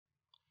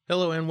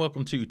Hello and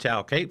welcome to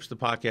Tal Capes, the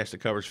podcast that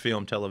covers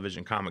film,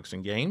 television, comics,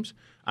 and games.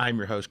 I'm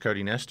your host,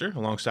 Cody Nestor.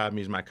 Alongside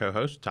me is my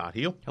co-host, Todd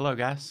Hill. Hello,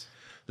 guys.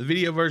 The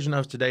video version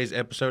of today's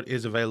episode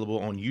is available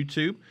on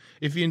YouTube.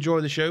 If you enjoy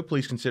the show,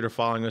 please consider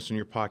following us on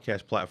your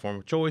podcast platform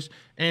of choice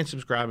and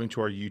subscribing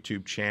to our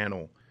YouTube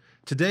channel.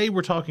 Today,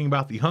 we're talking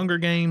about The Hunger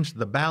Games,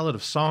 the Ballad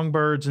of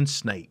Songbirds and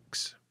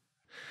Snakes.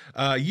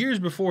 Years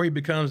before he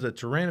becomes the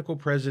tyrannical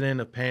president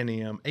of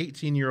Panem,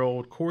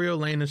 18-year-old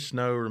Coriolanus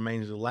Snow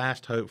remains the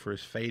last hope for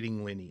his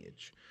fading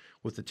lineage.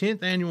 With the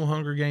 10th annual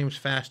Hunger Games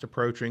fast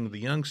approaching, the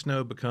young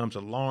Snow becomes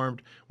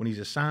alarmed when he's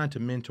assigned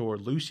to mentor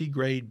Lucy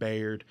Gray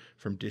Baird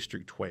from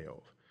District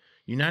 12.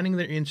 Uniting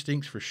their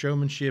instincts for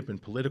showmanship and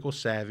political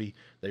savvy,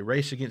 they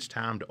race against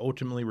time to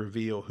ultimately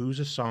reveal who's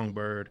a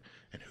songbird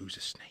and who's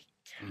a snake.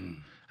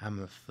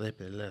 I'm a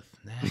flippy little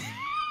snake.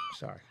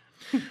 Sorry.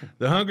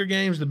 The Hunger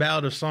Games, the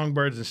Ballad of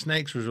Songbirds and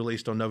Snakes was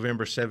released on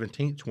November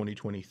 17,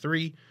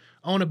 2023.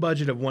 On a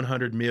budget of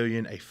 $100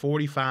 million, a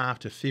 $45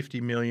 to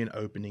 $50 million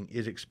opening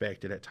is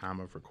expected at time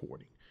of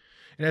recording.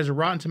 It has a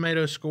Rotten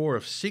Tomatoes score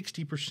of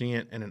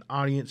 60% and an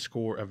audience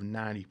score of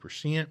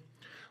 90%.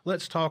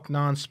 Let's talk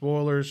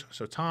non-spoilers.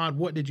 So, Todd,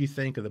 what did you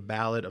think of the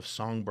Ballad of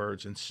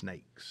Songbirds and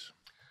Snakes?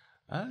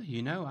 I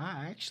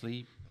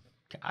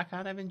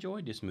kind of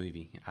enjoyed this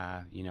movie.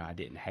 I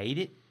didn't hate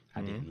it.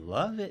 I didn't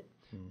love it.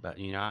 But,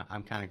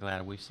 I'm kind of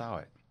glad we saw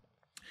it.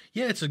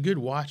 Yeah, it's a good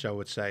watch, I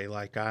would say.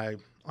 Like,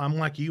 I'm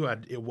like you.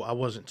 I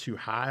wasn't too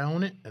high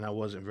on it, and I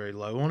wasn't very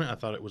low on it. I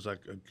thought it was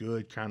like a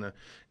good, kind of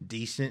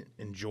decent,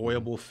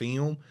 enjoyable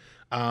film.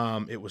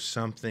 It was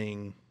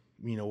something,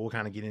 we'll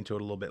kind of get into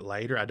it a little bit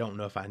later. I don't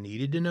know if I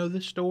needed to know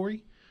this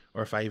story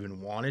or if I even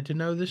wanted to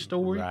know this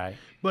story. Right.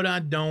 But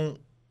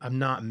I'm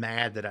not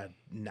mad that I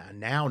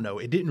now know.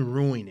 It didn't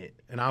ruin it.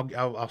 And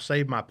I'll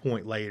save my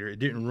point later. It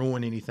didn't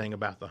ruin anything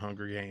about the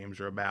Hunger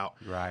Games or about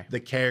the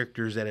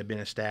characters that have been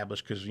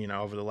established because,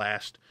 over the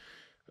last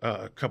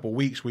couple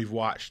weeks, we've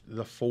watched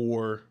the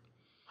 4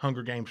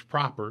 Hunger Games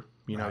proper.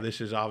 This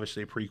is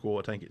obviously a prequel.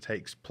 I think it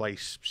takes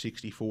place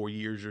 64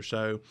 years or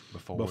so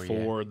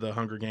before the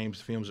Hunger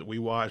Games films that we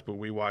watched. But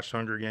we watched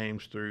Hunger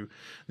Games through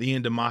the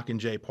end of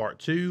Mockingjay Part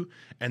 2.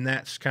 And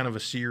that's kind of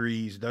a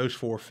series, those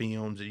 4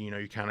 films, that,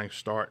 you kind of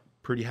start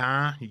pretty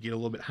high. You get a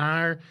little bit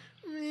higher.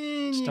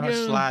 Start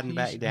sliding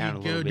back down a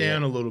little bit. Go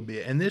down a little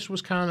bit. And this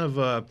was kind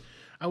of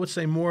I would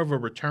say more of a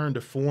return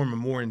to form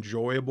and more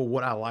enjoyable.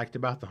 What I liked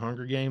about the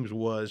Hunger Games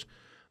was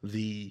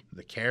the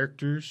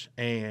characters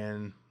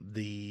and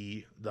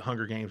the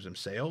Hunger Games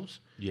themselves.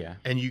 Yeah.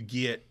 And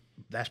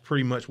that's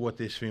pretty much what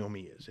this film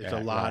is. It's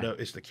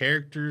it's the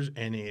characters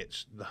and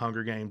it's the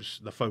Hunger Games,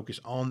 the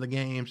focus on the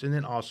games. And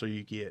then also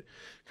you get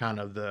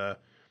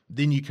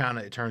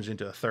it turns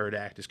into a third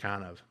act is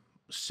kind of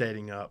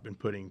setting up and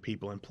putting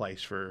people in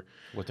place for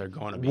what they're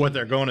going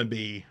to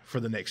be for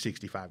the next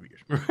 65 years.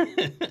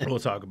 We'll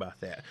talk about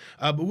that.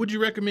 But would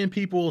you recommend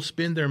people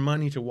spend their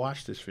money to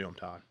watch this film,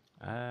 Todd?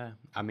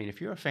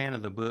 If you're a fan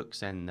of the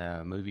books and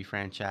the movie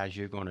franchise,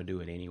 you're going to do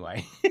it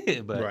anyway.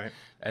 But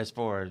as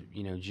for,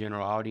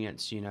 general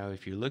audience,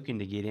 if you're looking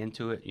to get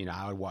into it,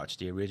 I would watch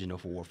the original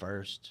 4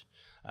 first.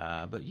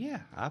 But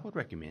yeah, I would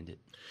recommend it.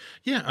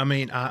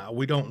 Yeah,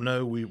 we don't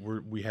know.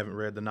 We haven't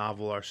read the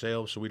novel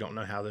ourselves, so we don't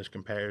know how this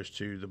compares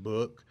to the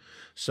book.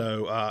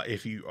 So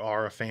if you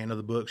are a fan of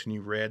the books and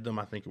you've read them,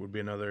 I think it would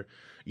be another,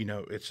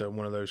 it's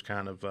one of those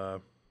kind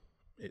of,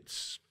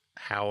 it's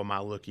how am I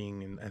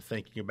looking and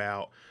thinking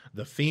about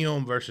the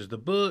film versus the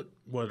book?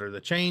 What are the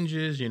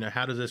changes?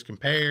 How does this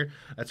compare?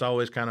 That's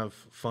always kind of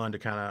fun to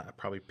kind of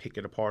probably pick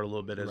it apart a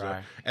little bit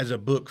as a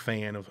book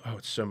fan of,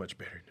 it's so much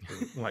better than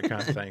the book, like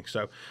kind of thing.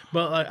 So,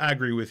 but I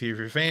agree with you. If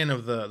you're a fan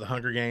of the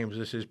Hunger Games,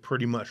 this is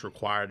pretty much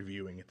required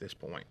viewing at this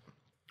point.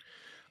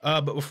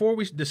 But before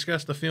we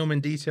discuss the film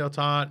in detail,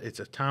 Todd, it's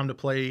a time to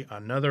play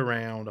another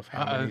round of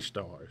How Many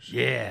Stars.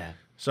 Yeah.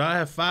 So I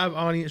have 5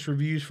 audience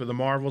reviews for the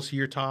Marvels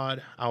here,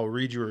 Todd. I will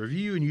read you a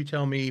review, and you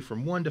tell me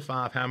from 1 to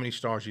 5 how many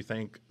stars you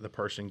think the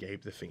person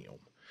gave the film.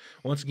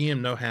 Once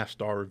again, no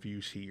half-star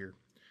reviews here.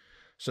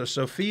 So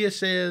Sophia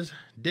says,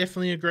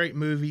 definitely a great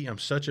movie. I'm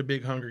such a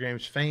big Hunger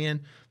Games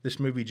fan. This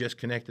movie just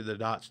connected the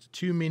dots to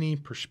too many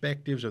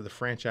perspectives of the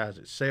franchise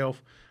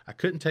itself. I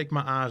couldn't take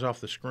my eyes off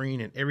the screen,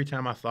 and every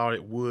time I thought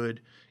it would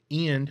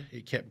end,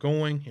 it kept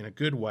going in a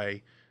good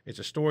way. It's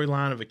a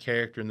storyline of a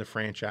character in the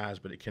franchise,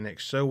 but it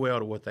connects so well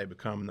to what they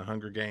become in the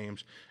Hunger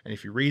Games. And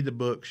if you read the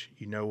books,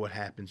 you know what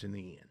happens in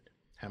the end.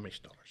 How many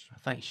stars? I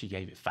think she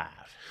gave it 5.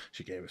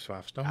 She gave us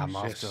 5 stars. I'm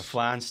off to a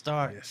flying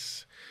start.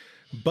 Yes.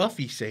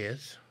 Buffy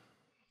says,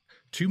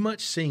 too much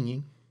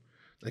singing.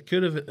 They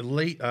could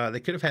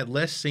have had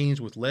less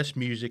scenes with less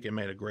music and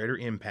made a greater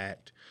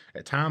impact.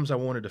 At times, I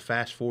wanted to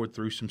fast forward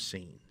through some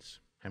scenes.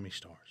 How many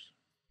stars?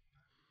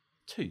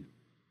 2.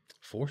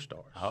 4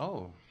 stars.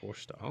 Oh. 4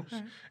 stars.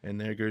 Okay.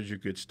 And there goes your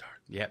good start.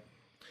 Yep.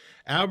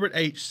 Albert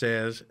H.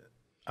 says,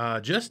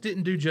 just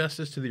didn't do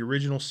justice to the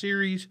original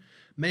series.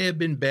 May have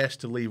been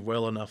best to leave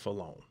well enough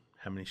alone.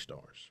 How many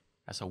stars?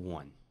 That's a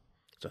 1.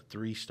 It's a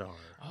 3-star.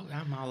 Oh,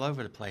 I'm all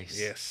over the place.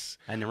 Yes.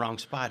 And the wrong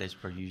spot as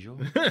per usual.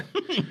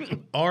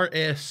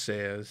 RS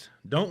says,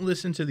 don't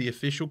listen to the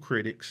official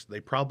critics. They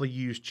probably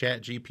use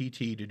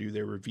ChatGPT to do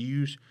their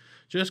reviews.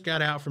 Just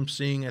got out from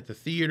seeing at the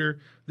theater.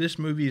 This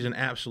movie is an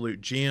absolute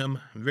gem.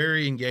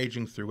 Very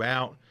engaging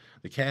throughout.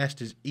 The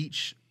cast is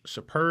each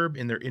superb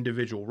in their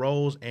individual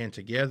roles and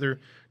together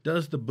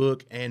does the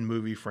book and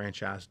movie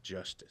franchise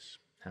justice.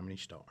 How many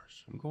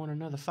stars? I'm going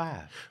another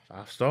 5.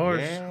 5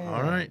 stars. Yeah.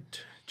 All right.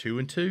 2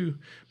 and 2.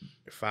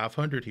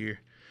 500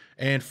 here.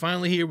 And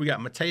finally here we got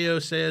Mateo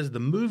says, the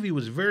movie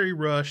was very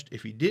rushed.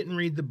 If you didn't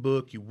read the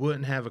book, you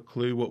wouldn't have a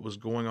clue what was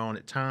going on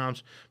at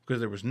times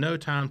because there was no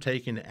time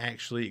taken to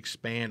actually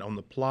expand on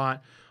the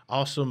plot.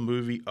 Awesome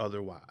movie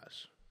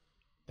otherwise.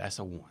 That's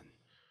a 1.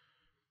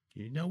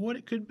 You know what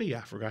it could be?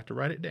 I forgot to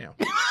write it down.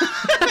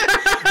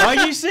 Are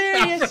you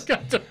serious?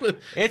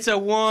 It's a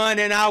 1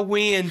 and I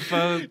win,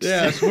 folks.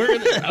 Yes, I'm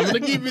going to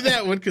give you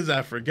that one because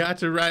I forgot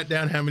to write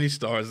down how many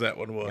stars that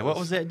one was. And what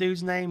was that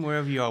dude's name?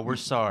 Wherever you are, we're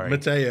sorry.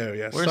 Mateo,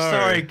 yeah. We're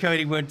sorry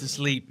Cody went to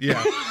sleep.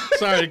 Yeah,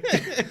 sorry.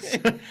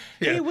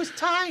 Yeah. He was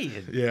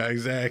tired. Yeah,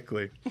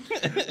 exactly.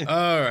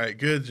 All right,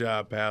 good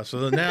job, pal.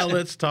 So now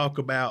let's talk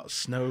about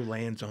Snow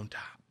Lands on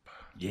Top.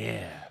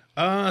 Yeah.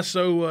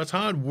 So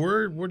Todd,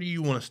 where do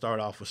you want to start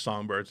off with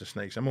Songbirds and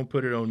Snakes? I'm going to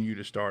put it on you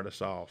to start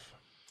us off.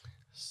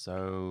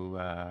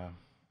 So,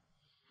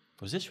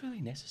 was this really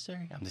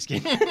necessary? I'm just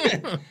kidding.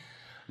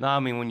 No, I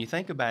mean, when you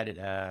think about it,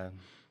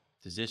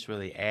 does this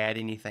really add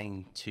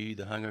anything to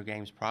the Hunger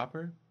Games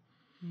proper?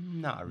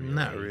 Not really.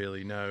 Not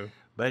really, no.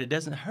 But it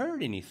doesn't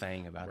hurt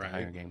anything about the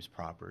Hunger Games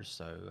proper,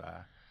 so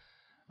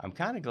I'm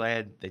kind of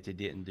glad that they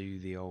didn't do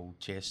the old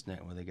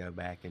chestnut where they go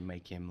back and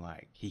make him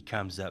like he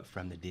comes up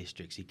from the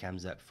districts. He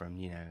comes up from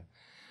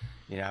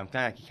I'm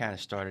kind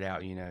of started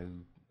out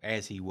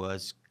as he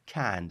was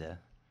kinda.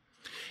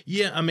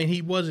 Yeah, I mean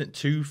he wasn't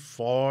too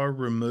far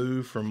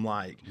removed from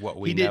like what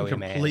we he know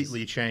didn't him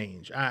completely as.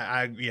 Change.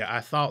 I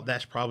thought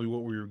that's probably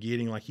what we were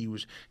getting. Like he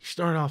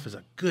started off as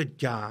a good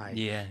guy.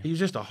 Yeah, he was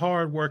just a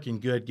hardworking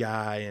good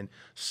guy, and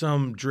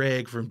some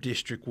dreg from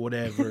district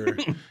whatever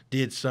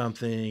did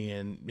something,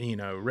 and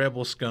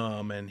rebel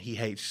scum, and he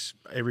hates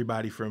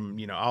everybody from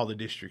all the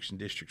districts and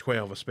District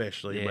 12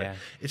 especially. Yeah. But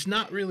it's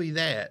not really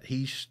that.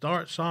 He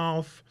starts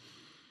off,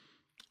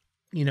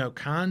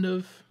 kind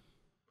of.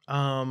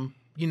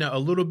 A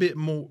little bit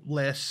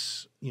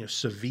less,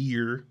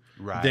 severe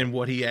than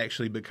what he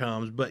actually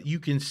becomes. But you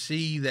can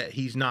see that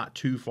he's not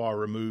too far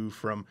removed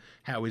from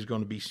how he's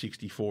going to be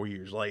 64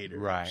 years later.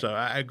 Right. So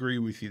I agree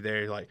with you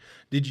there. Like,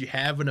 did you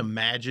have an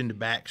imagined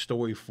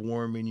backstory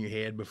for him in your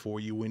head before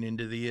you went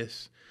into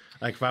this?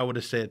 Like, if I would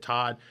have said,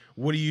 Todd,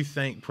 what do you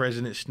think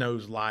President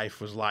Snow's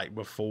life was like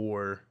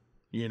before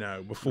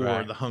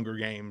the Hunger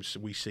Games?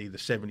 We see the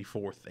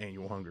 74th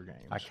annual Hunger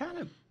Games. I kind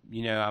of.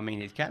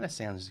 It kind of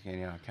sounds,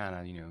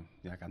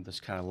 like I'm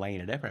just kind of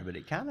laying it up there, but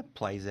it kind of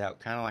plays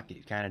out kind of like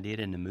it kind of did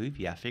in the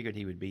movie. I figured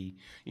he would be,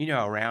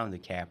 around the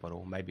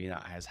Capitol, maybe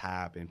not as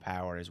high up in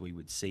power as we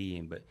would see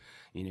him, but,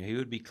 he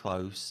would be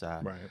close.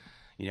 Right.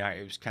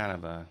 It was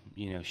kind of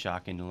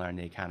shocking to learn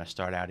they kind of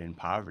start out in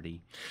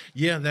poverty.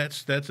 Yeah,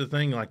 that's the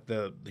thing. Like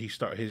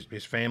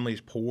his family's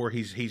poor.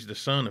 He's the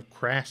son of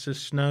Crassus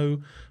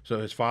Snow, so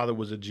his father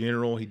was a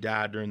general. He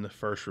died during the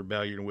first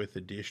rebellion with the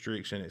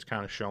districts, and it's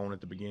kind of shown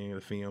at the beginning of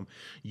the film.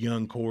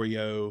 Young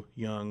Corio,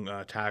 young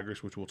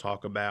Tigris, which we'll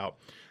talk about.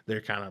 They're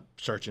kind of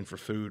searching for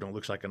food on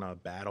looks like on a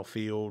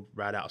battlefield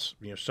right out,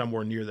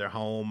 somewhere near their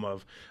home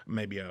of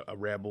maybe a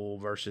rebel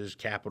versus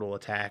capital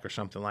attack or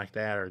something like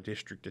that, or a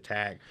district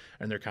attack,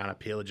 and they're kind of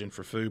pillaging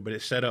for food. But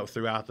it's set up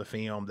throughout the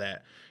film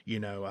that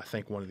I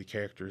think one of the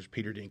characters,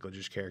 Peter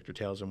Dinklage's character,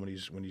 tells him when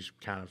he's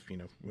kind of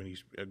when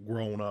he's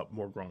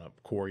more grown up,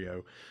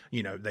 Corio,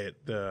 that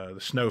the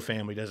Snow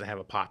family doesn't have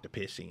a pot to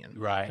piss in,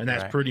 right? And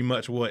that's pretty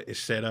much what is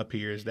set up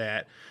here. Is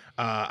that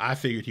I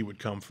figured he would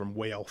come from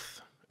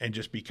wealth and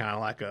just be kind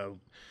of like a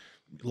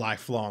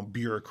lifelong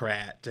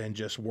bureaucrat and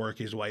just work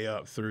his way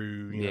up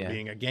through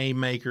being a game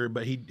maker.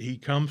 But he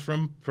comes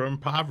from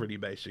poverty,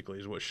 basically,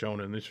 is what's shown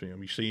in this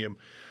film. You see him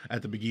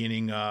at the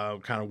beginning,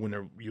 kind of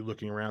when you're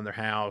looking around their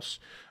house.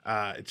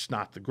 It's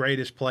not the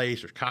greatest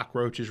place. There's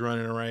cockroaches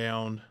running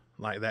around,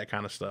 like that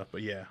kind of stuff.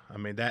 But yeah, I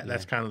mean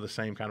that's kind of the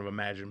same kind of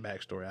imagined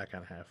backstory I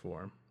kind of have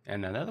for him.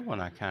 And another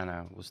one I kind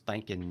of was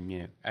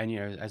thinking,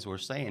 as we're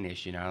saying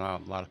this, a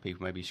lot of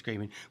people may be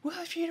screaming,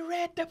 well, if you'd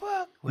read the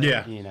book. Well,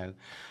 yeah.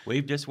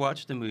 We've just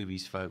watched the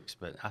movies, folks,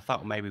 but I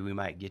thought maybe we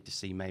might get to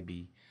see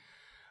maybe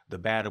the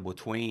battle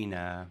between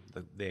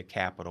the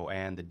capital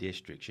and the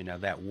districts,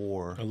 that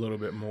war. A little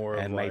bit more.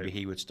 And maybe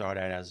he would start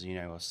out as,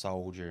 a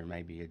soldier,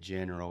 maybe a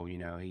general,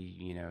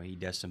 he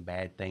does some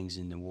bad things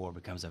in the war,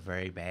 becomes a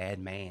very bad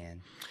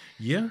man.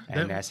 Yeah.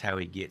 And that's how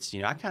he gets,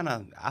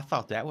 I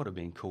thought that would have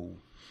been cool.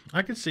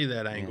 I could see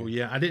that angle.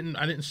 Yeah, I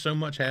didn't so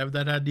much have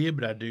that idea,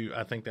 but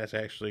I think that's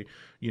actually,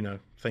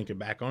 thinking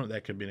back on it,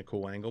 that could have been a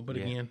cool angle. But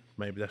again,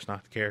 maybe that's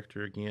not the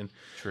character again.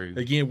 True.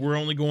 Again, we're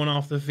only going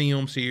off the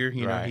films here.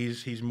 Right.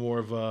 He's more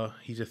of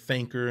he's a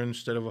thinker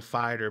instead of a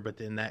fighter, but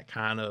then that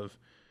kind of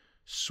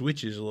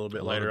switches a little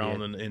bit later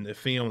on in the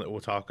film that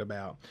we'll talk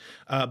about.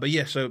 But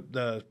yeah, so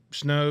the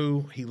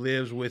Snow, he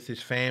lives with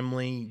his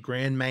family,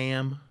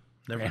 grandmam.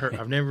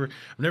 I've never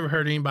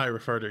heard anybody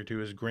refer to her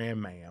to as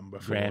grandmam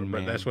before,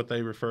 but that's what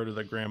they refer to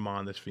the grandma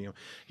in this film.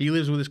 He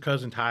lives with his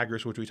cousin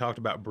Tigress, which we talked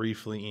about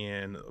briefly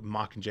in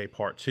Mockingjay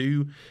Part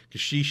 2, because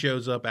she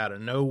shows up out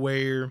of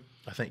nowhere.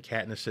 I think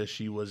Katniss says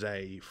she was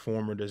a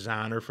former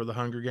designer for the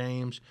Hunger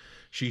Games.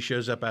 She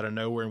shows up out of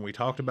nowhere, and we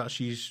talked about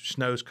she's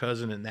Snow's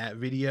cousin in that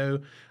video.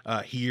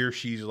 Here,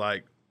 she's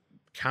like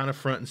kind of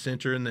front and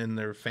center, and then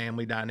their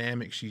family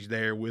dynamic. She's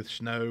there with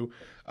Snow.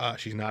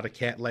 She's not a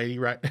cat lady,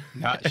 right?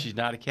 She's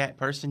not a cat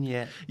person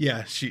yet.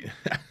 Yeah,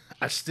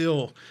 I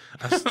still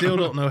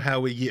don't know how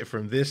we get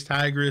from this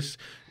Tigress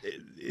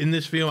in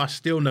this film. I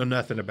still know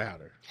nothing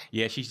about her.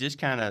 Yeah, she's just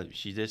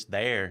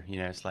there. You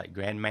know, it's like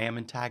Grandmam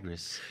and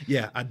Tigress.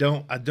 Yeah, I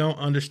don't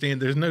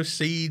understand. There's no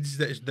seeds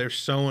that they're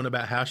sowing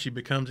about how she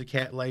becomes a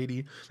cat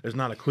lady. There's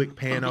not a quick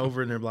pan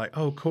over, and they're like,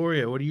 "Oh,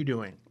 Coria, what are you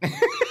doing?"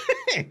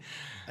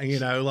 You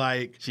know,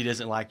 like she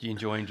doesn't like you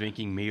enjoying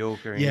drinking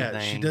milk or anything. Yeah,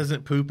 she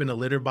doesn't poop in a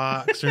litter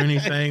box or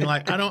anything.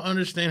 Like, I don't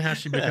understand how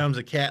she becomes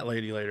a cat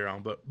lady later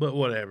on, but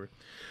whatever.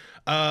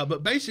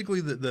 But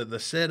basically, the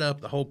setup,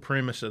 the whole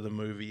premise of the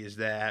movie is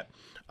that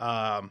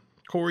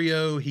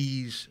Corio,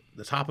 he's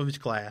the top of his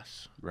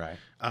class. Right.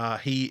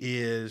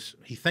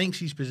 He thinks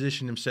he's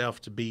positioned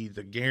himself to be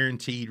the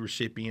guaranteed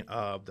recipient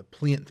of the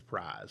Plinth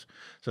Prize.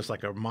 So it's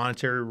like a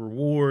monetary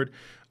reward.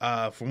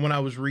 From what I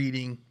was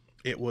reading,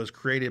 it was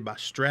created by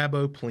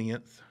Strabo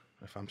Plinth,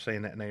 if I'm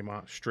saying that name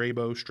out,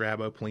 Strabo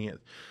Plinth,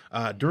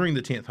 during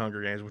the 10th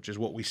Hunger Games, which is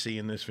what we see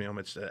in this film.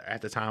 It's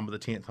at the time of the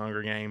 10th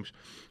Hunger Games.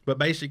 But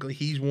basically,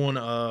 he's one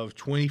of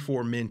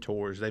 24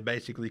 mentors. They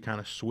basically kind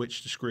of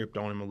switched the script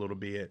on him a little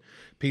bit.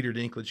 Peter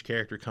Dinklage's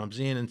character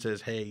comes in and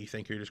says, hey, you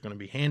think you're just going to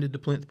be handed the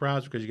Plinth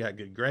Prize because you got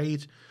good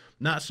grades?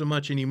 Not so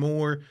much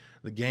anymore.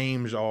 The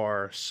games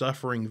are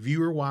suffering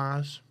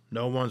viewer-wise.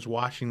 No one's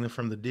watching them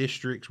from the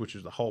districts, which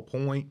is the whole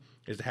point,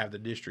 is to have the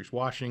districts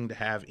watching, to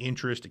have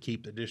interest, to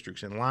keep the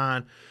districts in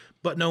line.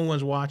 But no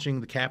one's watching.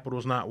 The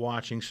Capitol's not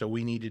watching, so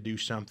we need to do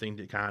something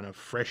to kind of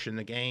freshen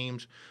the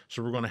games.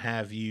 So we're going to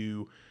have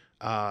you,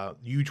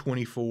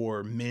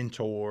 U24,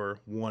 mentor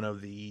one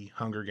of the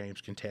Hunger Games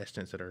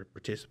contestants that are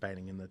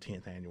participating in the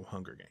 10th Annual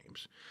Hunger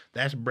Games.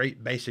 That's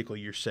basically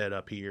your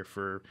setup here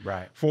for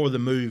the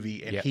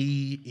movie. And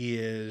he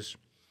is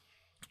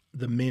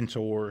the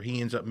mentor.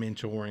 He ends up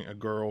mentoring a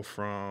girl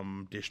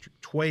from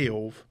District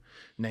 12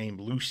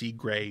 named Lucy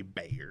Gray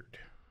Baird.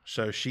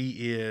 So she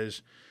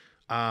is,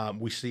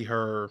 we see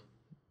her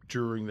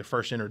during the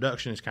first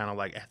introduction. It's kind of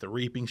like at the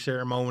reaping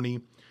ceremony.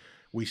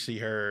 We see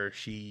her,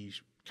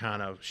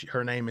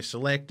 her name is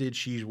selected.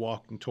 She's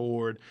walking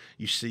toward,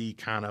 you see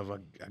kind of a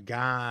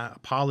guy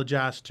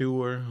apologize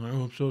to her.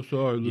 Oh, I'm so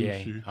sorry,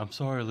 Lucy. Yeah, I'm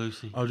sorry,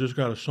 Lucy. I just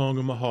got a song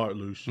in my heart,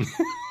 Lucy.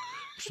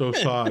 So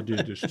sorry I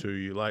did this to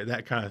you, like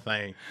that kind of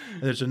thing.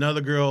 And there's another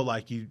girl,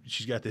 like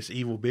she's got this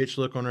evil bitch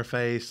look on her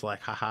face,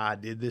 like, haha, I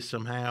did this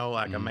somehow,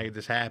 like I made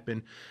this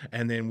happen.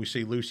 And then we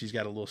see Lucy's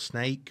got a little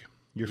snake,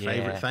 your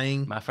favorite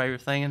thing. My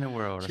favorite thing in the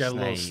world. She's got a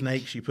little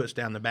snake she puts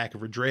down the back of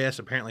her dress.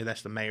 Apparently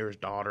that's the mayor's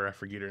daughter, I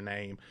forget her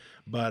name.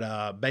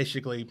 But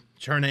basically,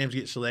 her name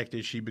gets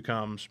selected. She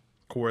becomes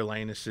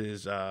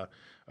Coriolanus's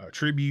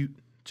tribute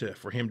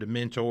for him to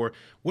mentor.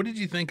 What did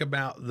you think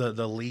about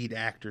the lead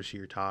actors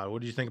here, Todd?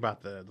 What did you think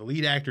about the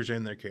lead actors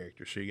and their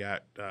characters? So you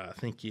got, I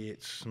think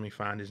it's, let me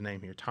find his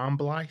name here, Tom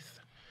Blythe,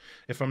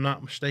 if I'm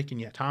not mistaken.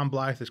 Yeah, Tom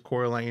Blythe as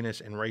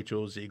Coriolanus and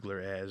Rachel Ziegler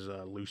as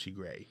Lucy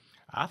Gray.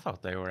 I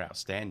thought they were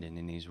outstanding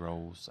in these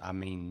roles. I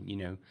mean, you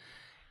know,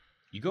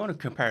 you're going to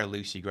compare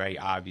Lucy Gray,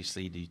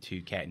 obviously,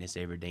 to Katniss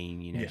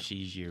Everdeen. You know,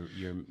 she's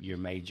your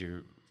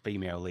major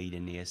female lead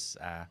in this.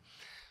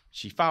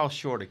 She falls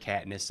short of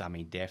Katniss, I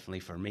mean, definitely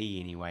for me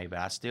anyway, but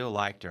I still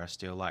liked her. I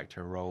still liked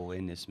her role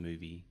in this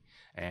movie.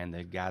 And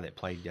the guy that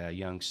played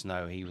young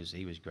Snow, he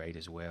was great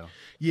as well.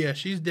 Yeah,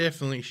 she's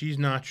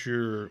not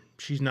your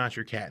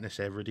Katniss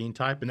Everdeen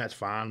type, and that's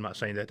fine. I'm not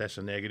saying that that's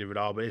a negative at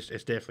all, but it's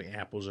definitely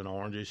apples and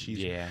oranges.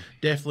 She's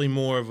definitely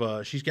more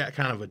of she's got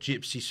kind of a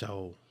gypsy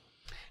soul.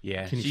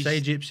 Yeah. Can you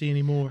say gypsy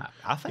anymore?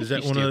 I think is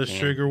that one of those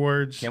trigger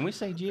words? Can we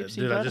say gypsy?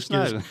 Did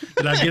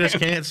I get us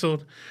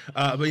canceled?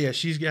 But yeah,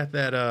 she's got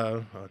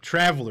that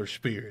traveler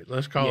spirit.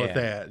 Let's call it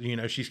that. You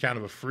know, she's kind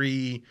of a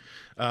free,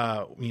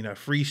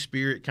 free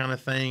spirit kind of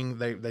thing.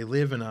 They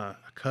live in a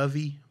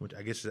covey, which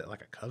I guess is that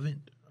like a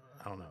convent.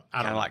 I don't know.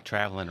 Kind of like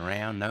traveling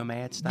around,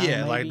 nomad style.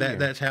 Yeah, like that.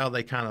 That's how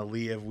they kind of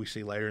live. We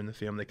see later in the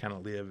film they kind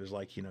of live as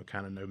like,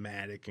 kind of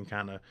nomadic and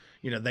kind of,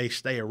 they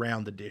stay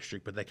around the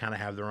district, but they kind of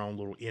have their own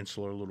little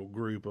insular little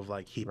group of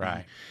like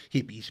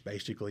hippies,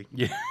 basically.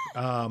 Yeah.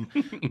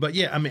 But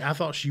yeah, I mean, I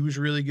thought she was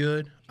really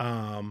good.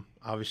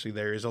 Obviously,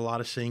 there is a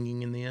lot of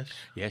singing in this.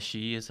 Yeah,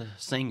 she is a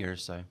singer,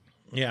 so.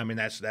 Yeah, I mean,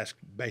 that's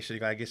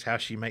basically, I guess, how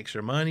she makes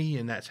her money,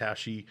 and that's how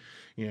she,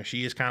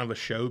 she is kind of a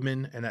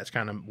showman, and that's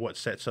kind of what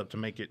sets up to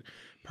make it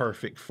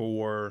perfect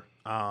for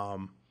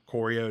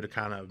choreo to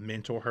kind of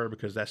mentor her,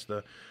 because that's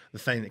the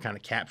thing that kind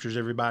of captures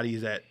everybody,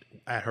 is that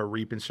at her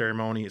reaping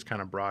ceremony, it's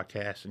kind of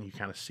broadcast and you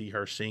kind of see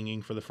her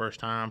singing for the first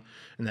time,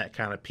 and that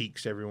kind of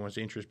piques everyone's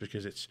interest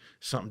because it's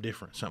something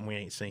different, something we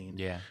ain't seen.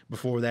 Yeah.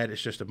 Before that,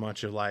 it's just a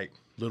bunch of like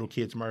little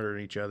kids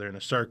murdering each other in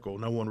a circle.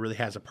 No one really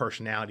has a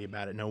personality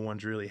about it. No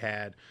one's really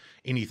had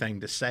anything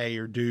to say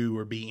or do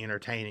or be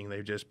entertaining.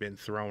 They've just been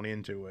thrown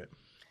into it.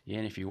 Yeah,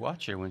 and if you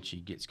watch her when she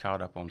gets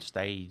caught up on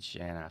stage,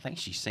 and I think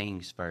she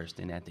sings first,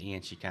 and at the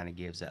end she kind of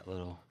gives that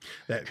little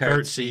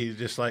curtsy,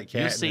 just like Katniss.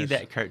 You'll see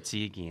that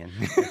curtsy again.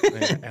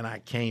 And I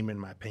came in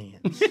my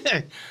pants.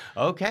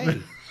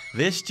 Okay,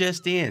 this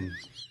just in.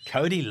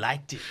 Cody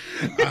liked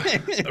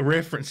it.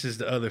 References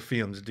to other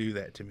films do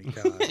that to me,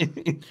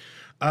 Todd.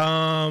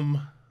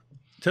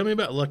 Tell me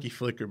about Lucky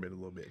Flickerman a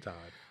little bit, Todd.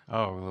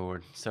 Oh,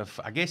 Lord. So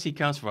I guess he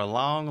comes from a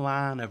long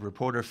line of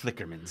reporter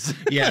Flickermans.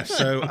 Yeah,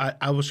 so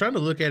I was trying to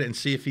look at it and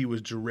see if he was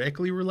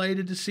directly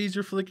related to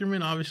Caesar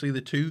Flickerman, obviously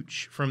the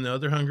Tooch from the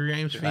other Hunger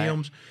Games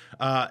films.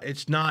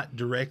 It's not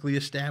directly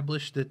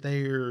established that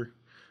they're,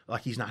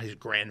 like, he's not his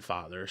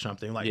grandfather or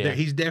something. Like,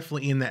 he's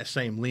definitely in that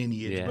same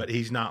lineage, but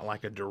he's not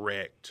like a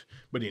direct,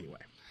 but anyway.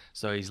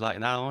 So he's like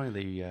not only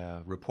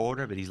the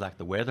reporter, but he's like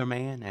the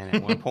weatherman. And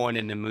at one point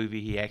in the movie,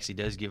 he actually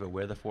does give a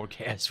weather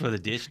forecast for the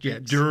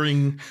district. Yeah,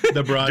 during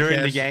the broadcast.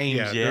 During the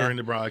games, during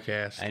the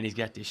broadcast. And he's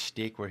got this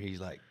shtick where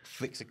he's like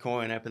flicks a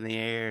coin up in the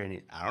air,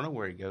 and I don't know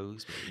where it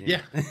goes. But,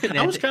 yeah,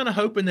 I was kind of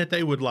hoping that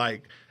they would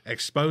like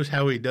expose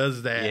how he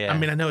does that. Yeah. I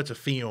mean, I know it's a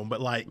film, but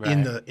like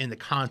in the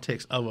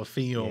context of a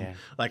film,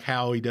 like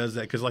how he does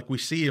that, because like we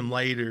see him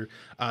later.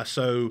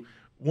 So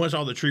once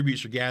all the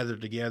tributes are gathered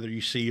together, you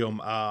see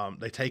them.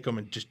 They take them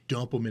and just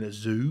dump them in a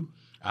zoo.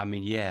 I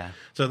mean, yeah.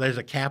 So there's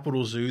a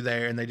Capitol Zoo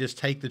there, and they just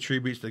take the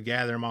tributes to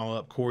gather them all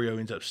up. Choreo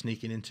ends up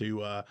sneaking into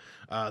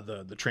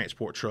the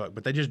transport truck,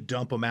 but they just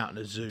dump them out in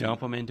a zoo.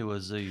 Dump them into a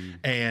zoo.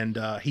 And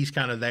he's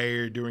kind of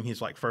there during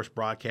his like first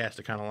broadcast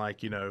to kind of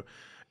like,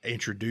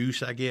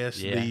 introduce, I guess,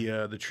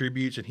 the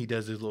tributes, and he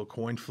does his little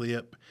coin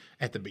flip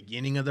at the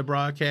beginning of the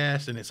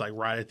broadcast, and it's like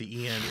right at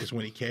the end is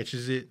when he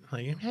catches it.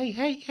 Like, hey,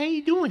 how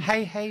you doing?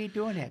 Hey, how you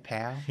doing that,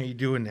 pal? How you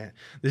doing that?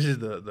 This is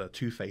the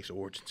Two-Face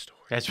origin story.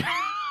 That's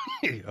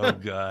right. Oh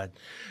God.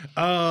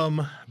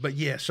 But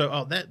yeah,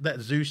 so that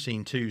zoo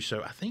scene too.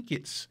 So I think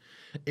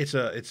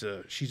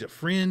she's a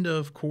friend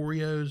of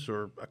Choreo's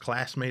or a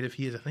classmate of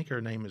his. I think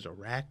her name is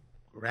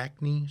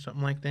Arachne,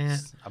 something like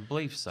that. I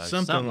believe so.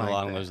 Something like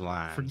along that. Those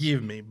lines.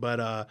 Forgive me,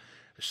 but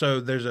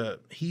so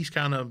he's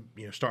kind of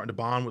starting to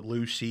bond with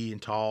Lucy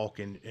and talk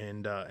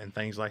and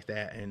things like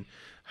that, and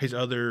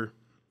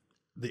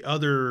the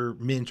other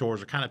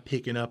mentors are kind of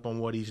picking up on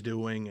what he's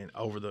doing, and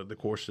over the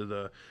course of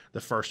the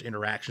first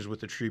interactions with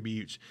the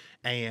tributes,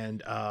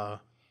 and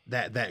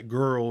that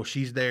girl,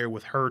 she's there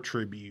with her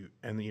tribute,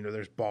 and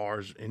there's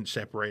bars in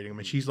separating them,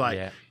 and she's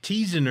like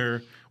teasing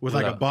her with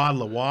like a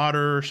bottle of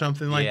water or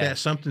something like that,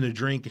 something to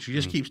drink, and she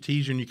just keeps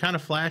teasing. You kind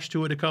of flash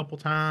to it a couple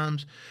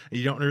times, and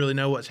you don't really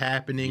know what's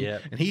happening.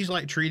 And he's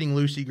like treating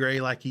Lucy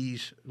Gray like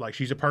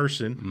she's a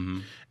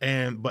person,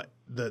 but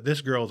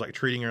this girl is like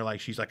treating her like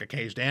she's like a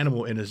caged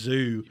animal in a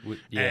zoo.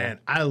 And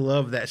I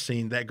love that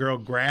scene. That girl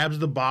grabs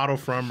the bottle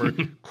from her,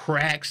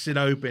 cracks it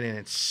open, and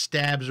it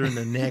stabs her in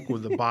the neck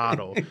with the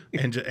bottle,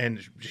 and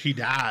she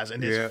dies,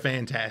 and it's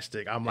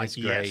fantastic. I'm like,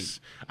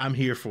 yes, I'm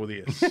here for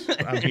this.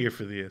 I'm here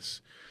for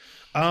this.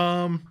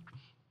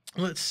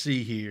 Let's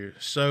see here.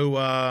 So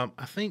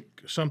I think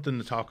something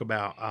to talk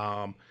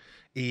about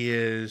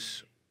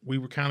is, we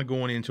were kind of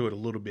going into it a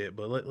little bit,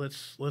 but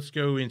let's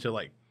go into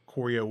like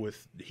Choreo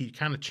he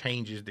kind of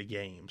changes the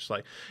games.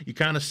 Like, you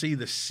kind of see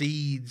the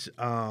seeds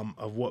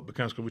of what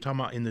becomes, because we're talking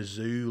about in the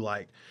zoo,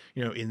 like,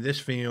 in this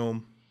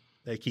film,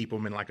 they keep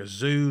them in like a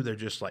zoo. They're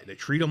just like, they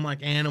treat them like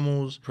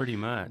animals. Pretty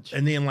much.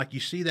 And then like you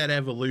see that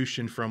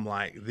evolution from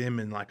like them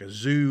in like a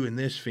zoo in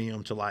this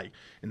film to like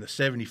in the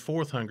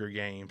 74th Hunger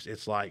Games.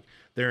 It's like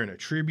they're in a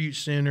tribute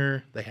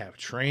center. They have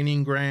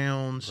training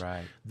grounds.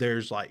 Right.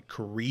 There's like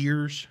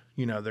careers.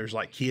 There's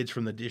like kids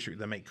from the district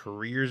that make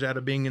careers out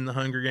of being in the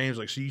Hunger Games.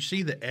 Like, so you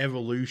see the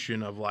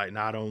evolution of like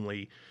not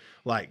only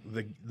like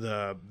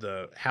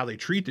the how they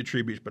treat the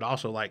tributes, but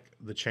also like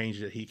the change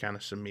that he kind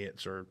of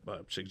submits or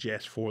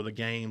suggests for the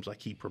games.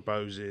 Like, he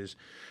proposes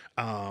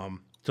to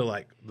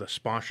like the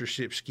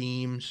sponsorship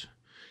schemes,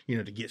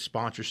 to get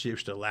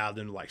sponsorships to allow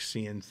them to like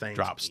send things,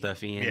 drop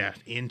stuff in. Yeah,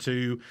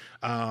 into.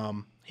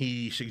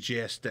 He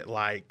suggests that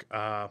like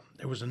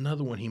there was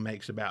another one he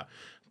makes about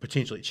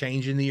potentially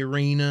changing the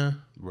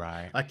arena.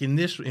 Right. Like in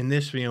this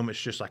film, it's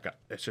just like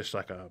a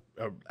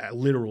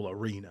literal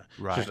arena.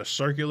 Right. It's just a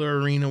circular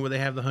arena where they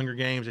have the Hunger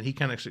Games, and he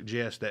kind of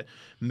suggests that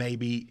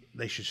maybe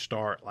they should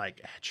start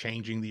like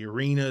changing the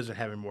arenas and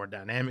having more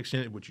dynamics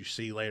in it. What you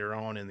see later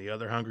on in the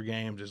other Hunger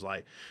Games is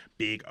like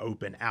big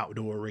open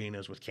outdoor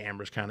arenas with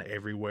cameras kind of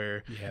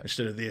everywhere. Yep.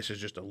 Instead of this, it's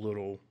just a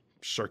little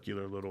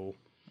circular little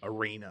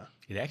arena.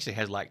 It actually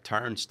has like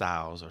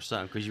turnstiles or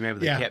something, because you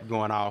remember they kept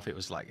going off. It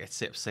was like it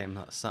kept saying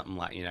something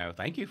like,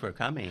 thank you for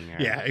coming.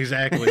 Or, yeah,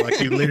 exactly. Like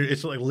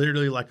it's like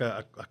literally like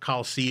a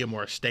coliseum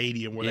or a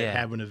stadium where they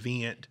have an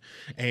event,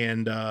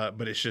 and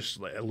but it's just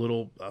like a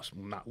little,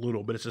 not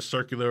little, but it's a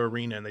circular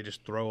arena, and they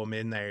just throw them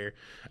in there,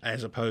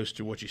 as opposed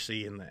to what you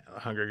see in the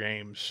Hunger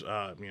Games.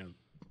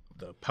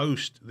 The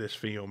post this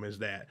film is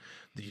that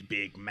these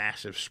big,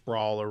 massive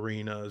sprawl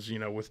arenas,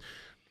 with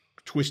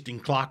twisting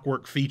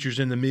clockwork features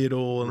in the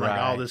middle and like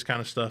all this kind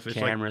of stuff. It's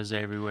cameras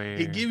everywhere.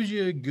 It gives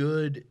you a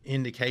good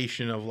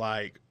indication of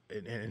like,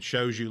 and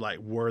shows you like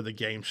where the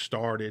game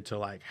started to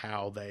like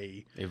how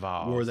they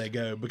evolve, where they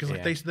go, because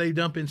like they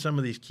dump in some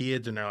of these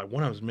kids and they're like,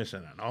 one of them's missing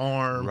an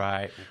arm,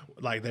 right?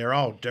 Like they're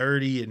all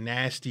dirty and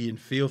nasty and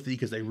filthy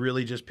because they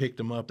really just picked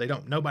them up.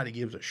 Nobody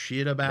gives a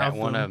shit about them.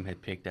 One of them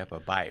had picked up a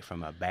bite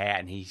from a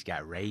bat and he's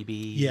got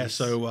rabies. Yeah,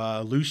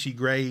 so Lucy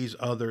Gray's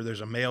there's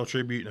a male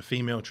tribute and a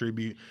female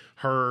tribute.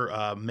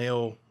 Her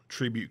male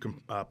tribute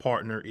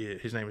partner,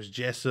 his name is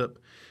Jessup.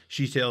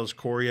 She tells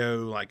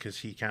Corio, like, because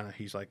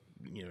he's like,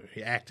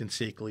 he acting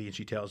sickly, and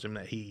she tells him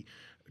that he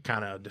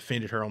kind of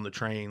defended her on the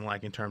train,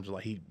 like in terms of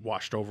like he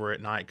watched over her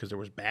at night because there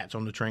was bats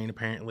on the train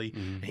apparently,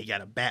 and he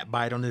got a bat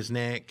bite on his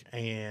neck,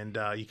 and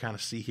you kind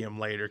of see him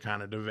later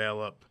kind of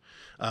develop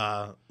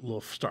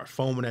start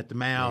foaming at the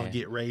mouth,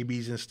 get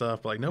rabies and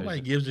stuff. But like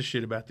nobody gives a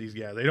shit about these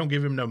guys. They don't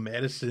give him no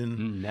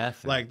medicine,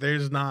 nothing. Like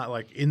there's not,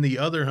 like in the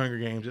other Hunger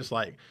Games, it's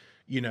like,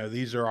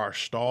 these are our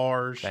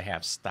stars. They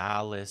have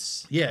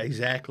stylists. Yeah,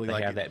 exactly.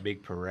 They have that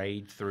big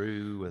parade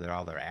through with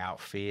all their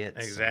outfits.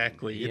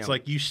 Exactly. It's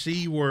like you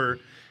see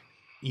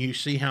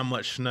how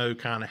much Snow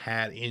kind of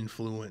had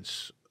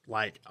influence,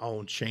 like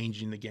on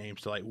changing the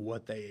games to like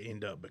what they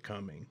end up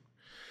becoming.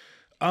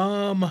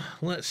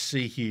 Let's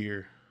see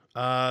here.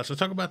 So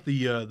talk about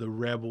the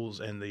rebels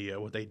and the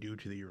what they do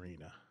to the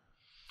arena.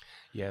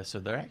 Yeah, so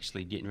they're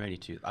actually getting ready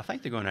to. I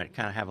think they're going to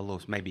kind of have a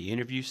little maybe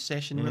interview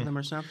session with them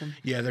or something.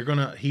 Yeah, they're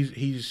gonna.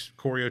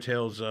 Corio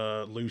tells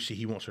Lucy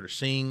he wants her to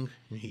sing.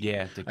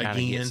 To kind of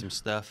get some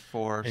stuff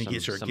for her, and some,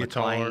 gets her some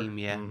guitar.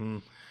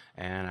 Acclaim,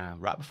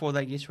 And right before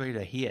they get ready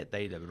to hit,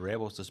 the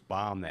rebels just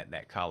bomb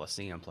that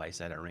Coliseum place,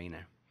 that arena.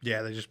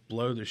 Yeah, they just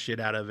blow the shit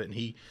out of it, and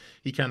he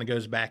kind of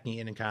goes back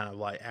in and kind of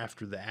like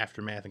after the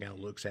aftermath and kind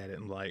of looks at it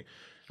and like,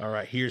 all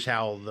right, here's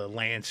how the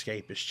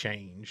landscape has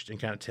changed,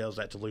 and kind of tells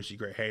that to Lucy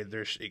Gray. Hey,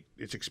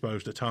 it's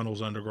exposed to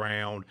tunnels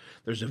underground.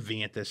 There's a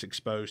vent that's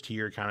exposed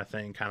here, kind of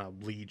thing. Kind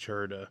of leads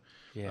her to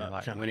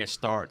when it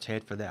starts,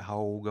 head for that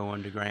hole, go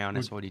underground.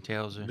 That's what he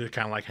tells her.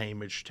 Kind of like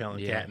Haymitch telling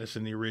Katniss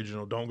in the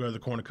original, don't go to the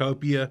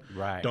cornucopia.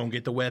 Right. Don't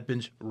get the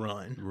weapons.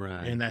 Run.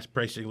 Run. And that's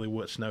basically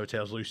what Snow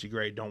tells Lucy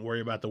Gray. Don't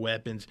worry about the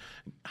weapons.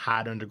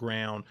 Hide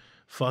underground.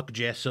 Fuck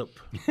Jessup.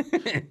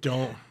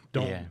 Don't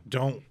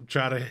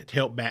try to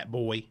help Bat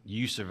Boy.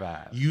 You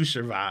survive.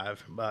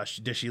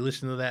 Does she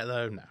listen to that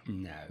though?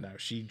 No.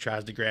 She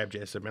tries to grab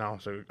Jessup and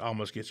also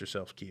almost gets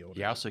herself killed.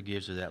 He also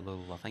gives her that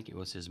little, I think it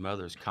was his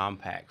mother's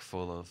compact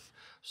full of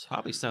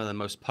probably some of the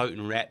most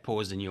potent rat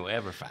poison you'll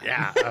ever find.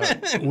 Yeah,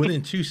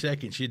 within 2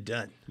 seconds you're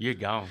done. You're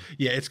gone.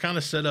 Yeah, it's kind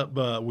of set up.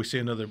 We see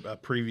another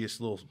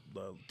previous little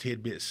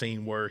tidbit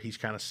scene where he's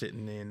kind of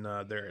sitting in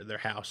their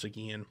house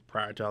again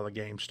prior to all the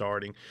game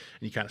starting,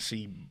 and you kind of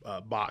see a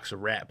box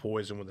of rat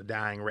poison with a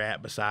dying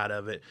rat beside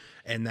of it,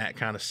 and that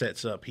kind of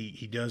sets up.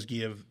 He does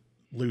give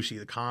Lucy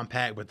the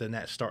compact, but then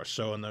that starts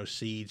sowing those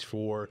seeds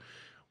for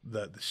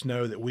the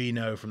Snow that we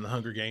know from the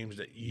Hunger Games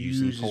that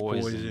uses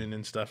poison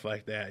and stuff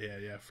like that.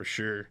 Yeah, for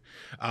sure.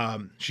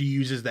 She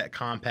uses that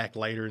compact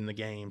later in the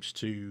games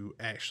to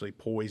actually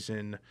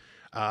poison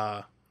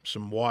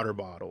some water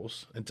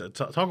bottles. And to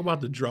talk about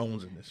the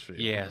drones in this film.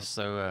 Yeah,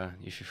 so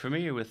if you're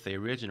familiar with the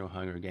original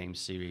Hunger Games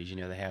series,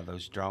 they have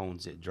those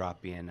drones that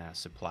drop in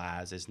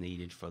supplies as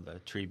needed for the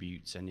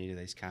tributes, and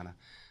these kind of.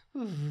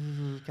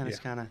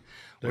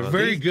 They're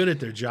very good at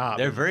their job.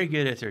 They're very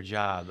good at their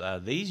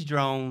job. These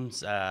drones,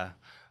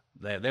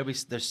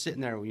 they're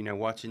sitting there,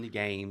 watching the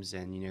games,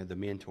 and the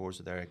mentors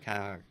are there.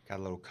 Kind of got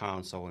a little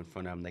console in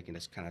front of them. They can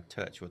just kind of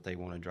touch what they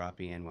want to drop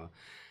in. Well,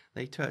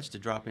 they touch to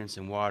drop in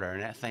some water,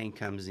 and that thing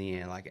comes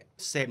in like at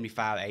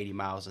 75, 80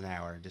 miles an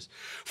hour. Just,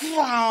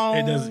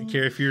 it doesn't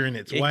care if you're in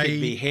its way. It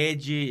could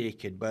behead you. It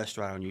could bust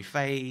right on your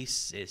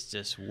face. It's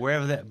just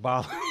wherever that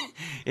ball,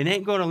 it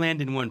ain't going to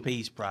land in one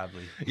piece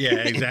probably. Yeah,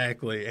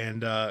 exactly.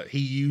 And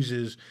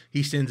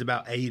he sends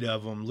about 8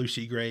 of them.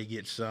 Lucy Gray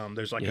gets some.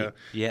 There's like a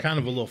kind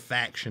of a little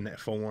faction that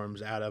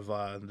forms out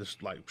of this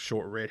like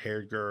short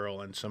red-haired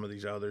girl and some of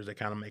these others. They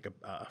kind of make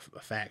a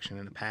faction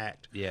and a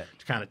pact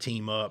to kind of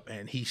team up,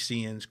 and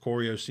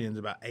Corio sends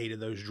about 8 of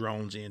those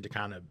drones in to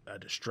kind of a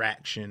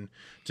distraction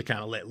to kind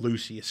of let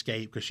Lucy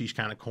escape because she's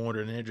kind of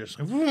cornered, and they're just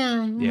like,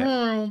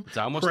 vroom, it's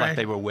almost like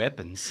they were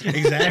weapons.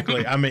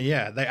 Exactly. I mean,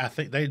 yeah, I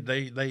think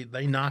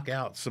they knock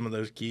out some of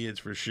those kids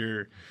for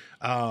sure.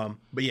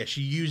 But yeah, she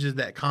uses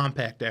that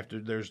compact after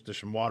there's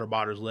some water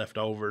bottles left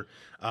over,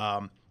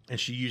 and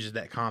she uses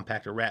that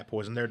compact of rat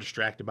poison. They're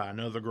distracted by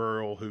another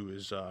girl who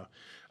is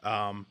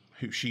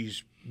who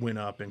she's went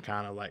up and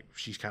kind of like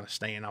she's kind of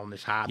staying on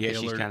this high pillar. Yeah,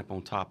 she's kind of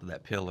on top of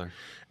that pillar.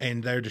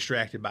 And they're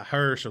distracted by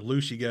her, so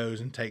Lucy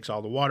goes and takes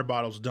all the water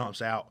bottles,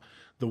 dumps out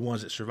the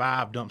ones that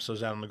survive, dumps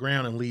those out on the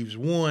ground, and leaves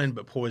one,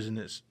 but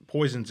poisons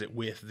it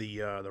with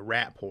the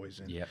rat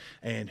poison. Yep.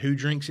 And who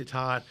drinks it,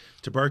 Todd?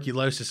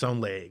 Tuberculosis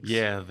on legs.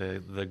 Yeah,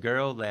 the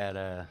girl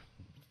that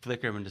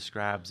Flickerman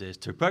describes as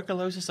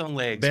tuberculosis on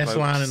legs. Best folks.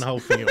 line in the whole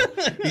film.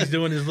 He's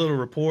doing his little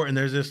report, and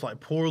there's this like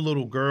poor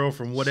little girl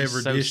from whatever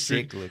she's so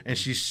district, sick and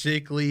she's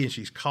sickly, and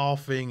she's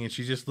coughing, and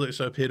she just looks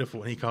so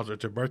pitiful. And he calls her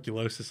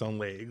tuberculosis on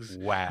legs.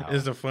 Wow,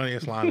 it's the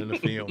funniest line in the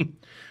film.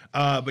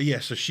 But yeah,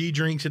 so she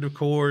drinks it. Of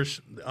course,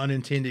 the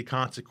unintended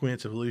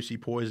consequence of Lucy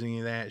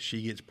poisoning that,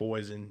 she gets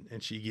poisoned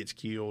and she gets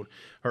killed.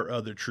 Her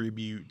other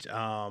tribute,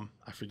 I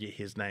forget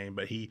his name,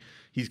 but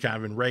he's kind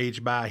of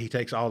enraged by it. He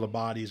takes all the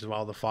bodies of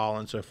all the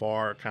fallen so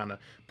far, kind of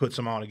puts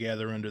them all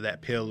together under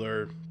that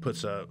pillar,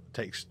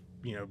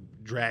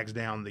 drags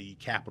down the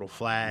Capitol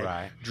flag,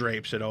 right,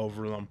 drapes it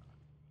over them.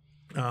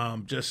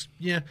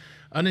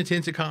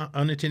 Unintended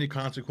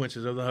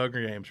consequences of the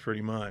Hunger Games,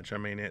 pretty much. I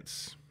mean,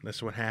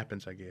 that's what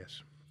happens, I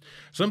guess.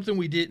 Something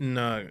we didn't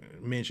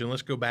mention.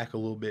 Let's go back a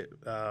little bit.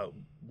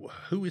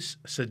 Who is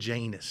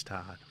Sejanus,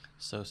 Todd?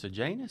 So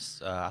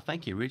Sejanus, I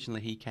think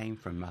originally he came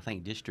from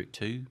District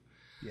 2.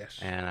 Yes.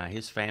 And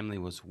his family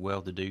was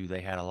well-to-do.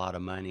 They had a lot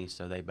of money,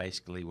 so they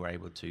basically were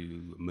able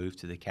to move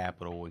to the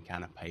capital and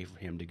kind of pay for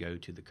him to go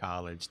to the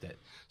college that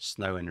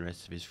Snow and the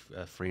rest of his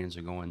friends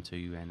are going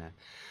to. And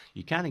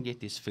you kind of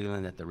get this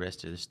feeling that the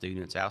rest of the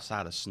students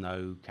outside of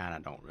Snow kind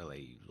of don't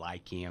really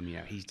like him. You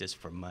know, he's just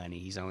for money.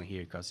 He's only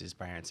here because his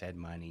parents had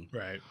money.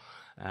 Right.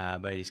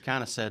 But he's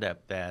kind of set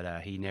up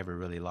that he never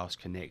really lost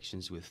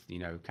connections with,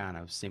 kind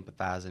of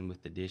sympathizing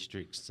with the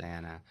districts,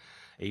 and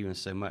even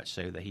so much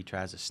so that he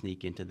tries to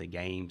sneak into the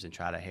games and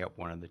try to help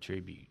one of the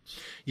tributes.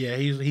 Yeah,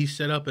 he's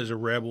set up as a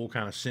rebel,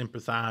 kind of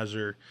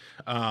sympathizer.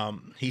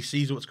 He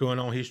sees what's going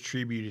on. His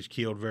tribute is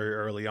killed very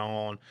early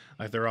on.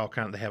 Like they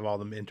have all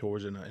the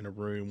mentors in a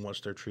room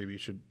once their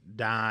tribute should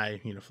die.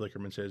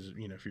 Flickerman says,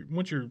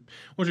 once your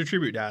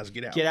tribute dies,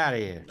 get out. Get out of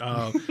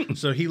here.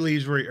 So he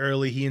leaves very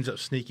early. He ends up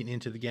sneaking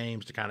into the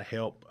games to kind of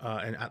help,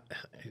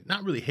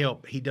 not really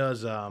help. He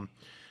does.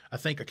 I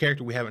think a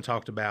character we haven't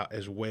talked about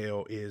as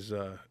well is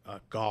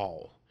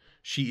Gall.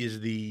 She is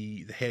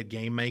the head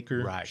game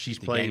maker. Right. She's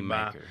played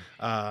by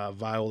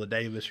Viola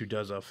Davis, who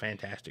does a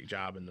fantastic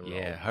job in the role.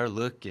 Yeah, her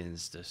look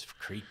is just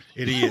creepy.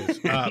 It is.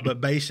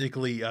 But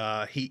basically,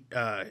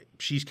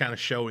 she's kind of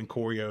showing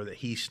Corio that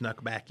he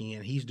snuck back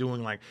in. He's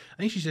doing I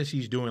think she says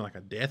he's doing like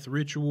a death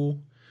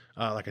ritual.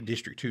 Like a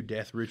District 2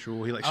 death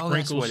ritual. He sprinkles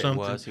that's what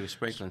something. It was. He was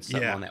sprinkling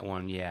something on that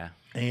one, yeah.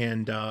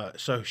 And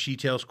so she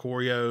tells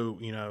Corio,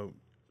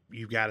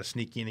 you've got to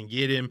sneak in and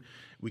get him.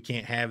 We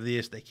can't have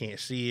this. They can't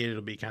see it.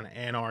 It'll be kind of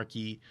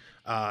anarchy.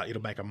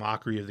 It'll make a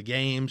mockery of the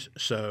games.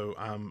 So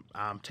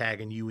I'm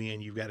tagging you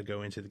in. You've got to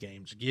go into the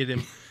games to get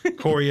him.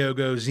 Corio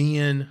goes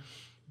in,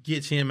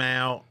 gets him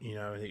out.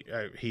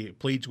 He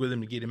pleads with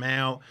him to get him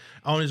out.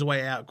 On his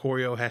way out,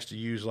 Corio has to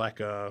use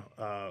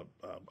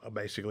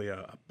basically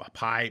a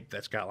pipe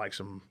that's got like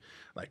some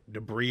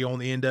debris on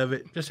the end of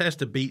it. Just has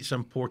to beat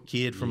some poor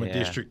kid from a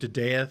district to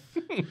death.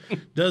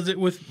 Does it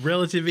with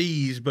relative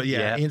ease, but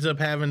ends up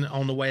having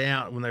on the way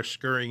out when they're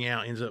scurrying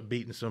out, ends up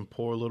beating some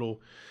poor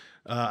little.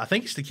 I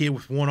think it's the kid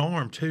with one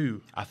arm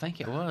too. I think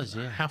it was.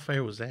 Yeah. How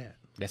fair was that?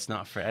 That's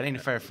not fair. That ain't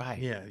a fair fight.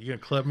 Yeah, you're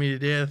gonna club me to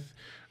death.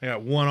 I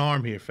got one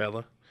arm here,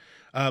 fella.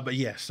 But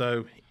yeah,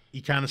 so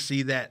you kind of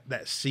see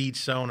that seed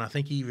sown. I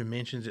think he even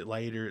mentions it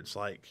later. It's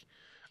like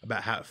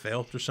about how it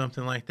felt or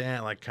something like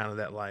that. Like kind of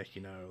that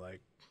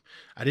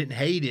I didn't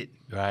hate it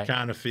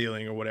kind of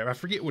feeling or whatever. I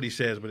forget what he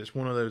says, but it's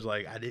one of those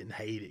I didn't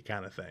hate it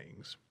kind of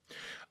things.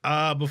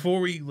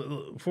 Before we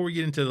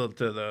get into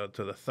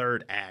the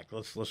third act,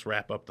 let's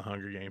wrap up the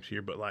Hunger Games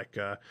here. But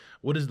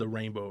what is the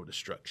Rainbow of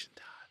Destruction,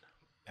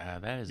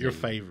 Todd? That is your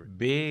favorite.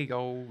 Big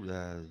old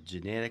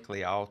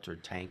genetically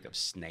altered tank of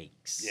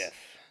snakes. Yes.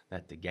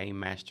 That the game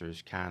master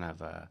is kind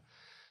of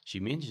she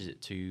mentions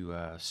it to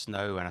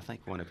Snow, and I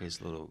think one of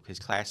his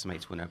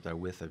classmates went up there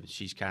with her.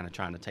 She's kind of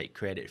trying to take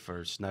credit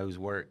for Snow's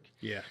work.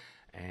 Yeah.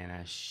 And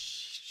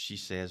she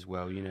says,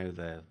 well,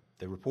 the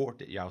report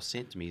that y'all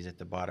sent to me is at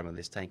the bottom of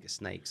this tank of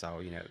snakes.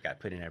 All got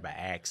put in there by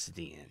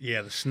accident.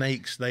 Yeah, the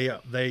snakes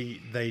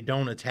they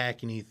don't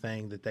attack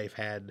anything that they've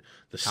had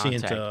the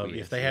Contact scent of. with,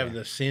 if they have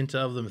the scent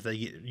of them, if they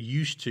get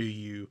used to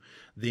you,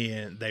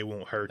 then they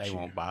won't hurt you. They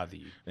won't bother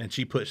you. And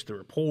she puts the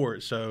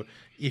report. So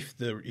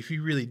if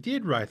you really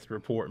did write the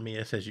report,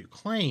 Miss, as you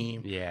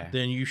claim,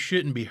 then you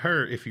shouldn't be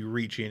hurt if you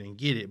reach in and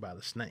get it by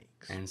the snakes.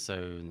 And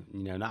so,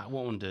 not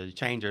wanting to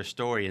change her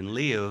story and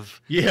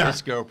live,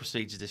 this girl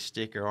proceeds to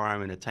stick her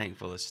arm in a tank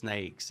full of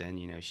snakes, and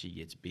she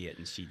gets bit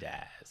and she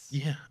dies.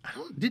 Yeah,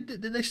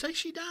 did they say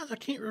she dies? I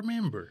can't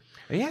remember.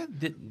 Yeah,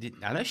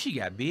 I know she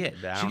got bit,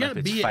 but I don't know if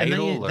it's bit,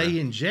 fatal. And they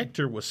inject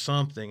her with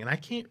something, and I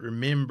can't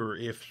remember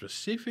if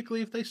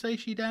specifically if they say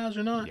she dies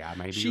or not. Yeah,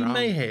 maybe she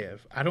may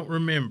have. I don't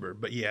remember,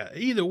 but yeah,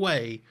 either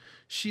way,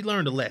 she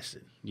learned a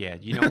lesson. Yeah,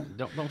 you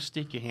don't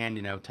stick your hand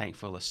in a tank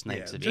full of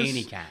snakes of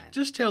any kind.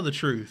 Just tell the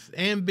truth.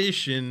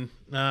 Ambition,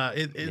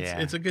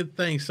 it's a good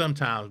thing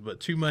sometimes, but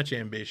too much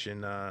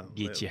ambition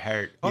Get you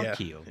hurt or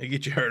killed. It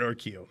get you hurt or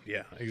killed.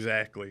 Yeah,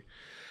 exactly.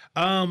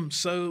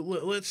 So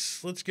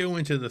let's go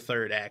into the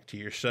third act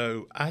here.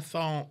 So I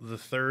thought the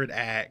third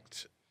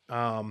act,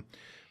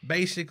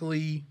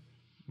 basically,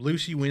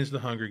 Lucy wins the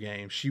Hunger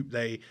Games.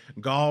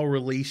 Gaul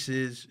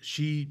releases.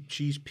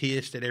 She's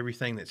pissed at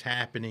everything that's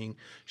happening.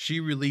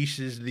 She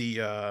releases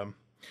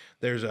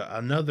there's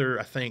another,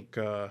 I think,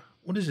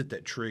 what is it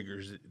that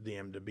triggers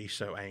them to be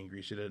so angry?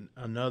 Is it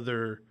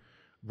another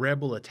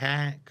rebel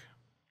attack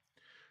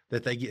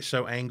that they get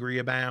so angry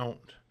about?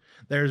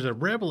 There's a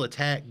rebel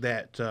attack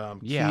that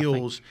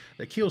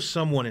kills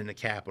someone in the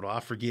Capitol. I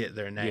forget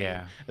their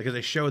name because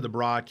they show the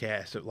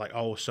broadcast of like,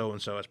 oh, so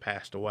and so has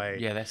passed away.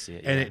 Yeah, that's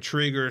it. And it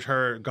triggers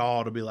her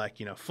Gaul to be like,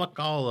 fuck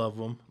all of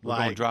them. We're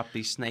gonna drop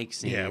these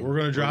snakes in. Yeah, we're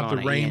gonna drop the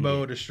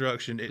rainbow of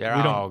destruction. They're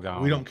all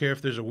gone. We don't care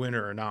if there's a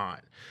winner or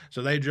not.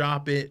 So they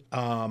drop it.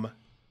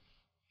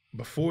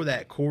 Before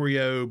that,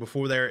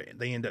 before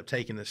they end up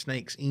taking the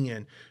snakes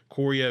in,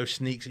 Corio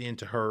sneaks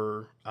into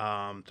her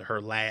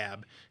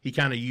lab. He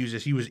kind of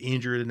he was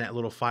injured in that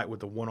little fight with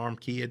the one-armed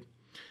kid.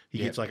 He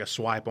gets like a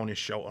swipe on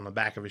on the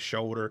back of his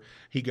shoulder.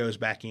 He goes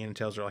back in and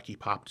tells her like he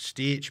popped a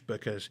stitch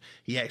because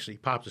he actually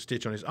popped a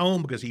stitch on his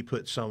own because he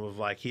put some of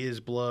like his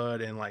blood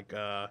and like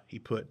he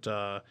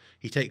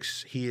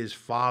takes his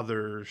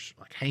father's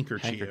like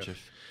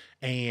handkerchief.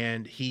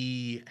 And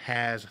he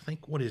has, I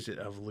think, what is it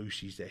of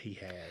Lucy's that he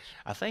has?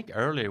 I think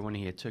earlier when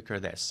he had took her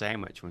that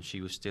sandwich when she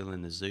was still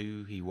in the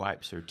zoo, he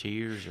wipes her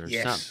tears or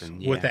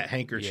something. With that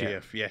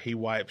handkerchief. Yeah, he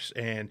wipes,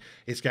 and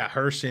it's got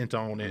her scent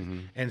on it.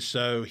 And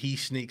so he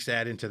sneaks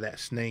that into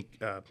that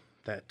snake,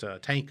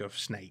 tank of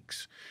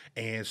snakes.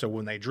 And so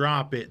when they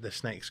drop it, the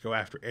snakes go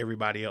after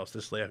everybody else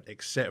that's left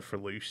except for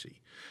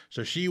Lucy.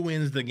 So she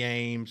wins the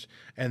games,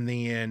 and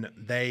then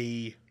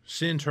they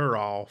send her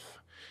off.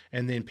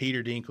 And then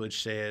Peter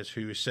Dinklage says,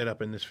 who is set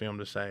up in this film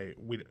to say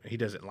he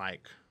doesn't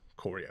like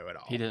Corio at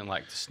all. He doesn't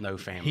like the Snow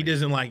family. He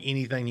doesn't like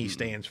anything he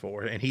stands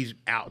for, and he's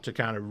out to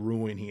kind of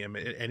ruin him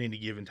at any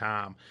given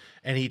time.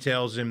 And he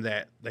tells him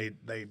that they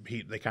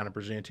kind of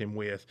present him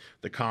with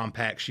the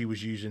compact she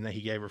was using that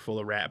he gave her full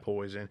of rat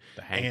poison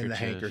and the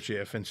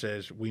handkerchief, and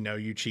says, "We know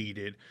you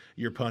cheated.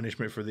 Your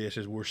punishment for this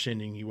is we're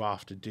sending you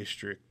off to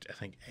District, I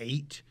think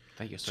 8."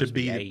 To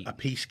be a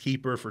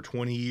peacekeeper for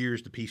 20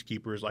 years. The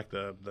peacekeeper is like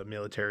the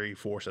military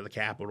force of the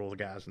Capitol, the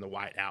guys in the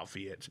white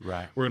outfits.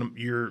 Right.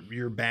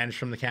 You're banished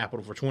from the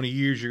Capitol for 20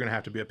 years. You're going to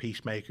have to be a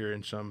peacemaker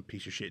in some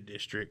piece of shit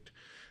district.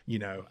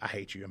 I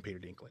hate you. I'm Peter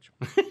Dinklage.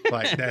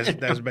 Like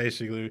that's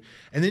basically.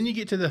 And then you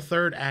get to the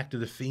third act of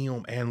the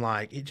film, and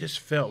like it just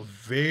felt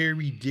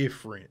very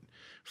different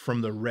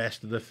from the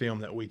rest of the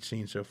film that we'd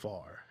seen so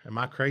far. Am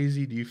I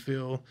crazy? Do you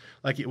feel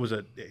like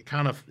it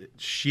kind of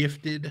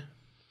shifted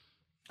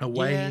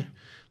away,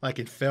 like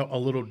it felt a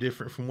little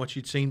different from what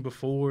you'd seen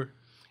before?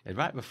 And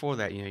right before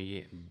that,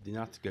 you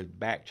not to go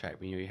backtrack,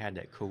 but you had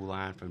that cool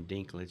line from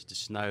Dinklage to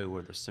Snow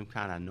where there's some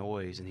kind of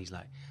noise, and he's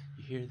like,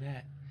 "You hear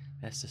that?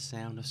 That's the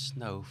sound of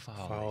snow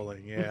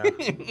falling." Yeah,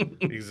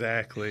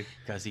 exactly.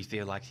 Because he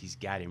feels like he's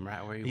got him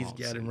right where he wants him.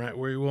 He's got him right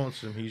where he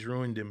wants him. He's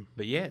ruined him.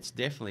 But yeah, it's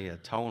definitely a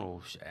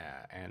tonal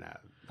and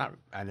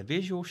a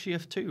visual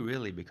shift too,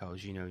 really,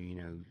 because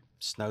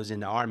Snow's in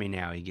the Army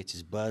now. He gets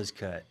his buzz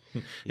cut.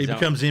 He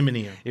becomes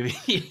Eminem.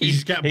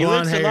 He's got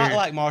blonde hair. He looks a lot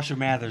like Marshall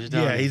Mathers,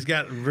 doesn't he? He's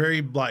got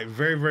very,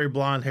 very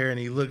blonde hair, and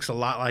he looks a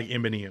lot like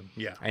Eminem.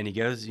 Yeah. And he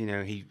goes,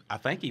 I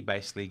think he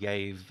basically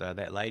gave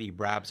that lady,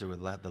 bribes her with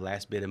the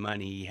last bit of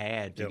money he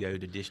had to go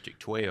to District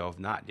 12,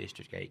 not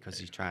District 8, because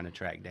he's trying to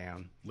track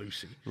down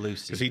Lucy.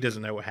 Lucy. Because he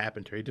doesn't know what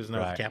happened to her. He doesn't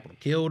know if the Capitol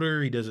killed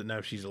her. He doesn't know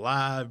if she's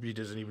alive. He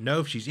doesn't even know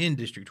if she's in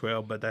District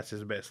 12, but that's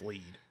his best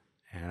lead.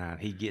 And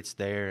he gets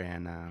there,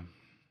 and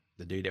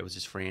the dude that was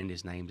his friend,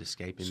 his name's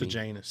escaping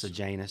me.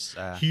 Sejanus.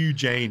 Hugh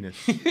Janus.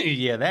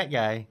 Yeah, that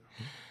guy.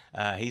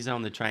 He's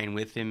on the train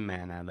with him,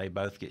 and they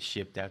both get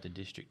shipped out to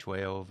District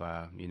 12.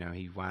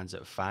 He winds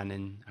up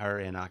finding her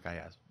in like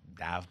a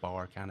dive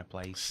bar kind of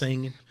place.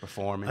 Singing.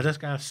 Performing. I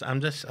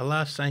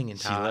love singing,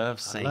 Todd. She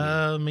loves singing.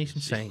 I love me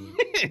some singing.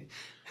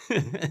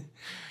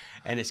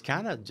 And it's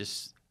kind of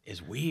just,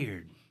 it's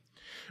weird.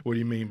 What do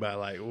you mean by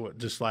like, what,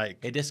 just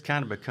like? It just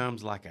kind of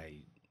becomes like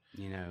a,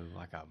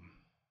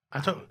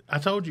 I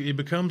told you it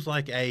becomes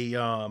like a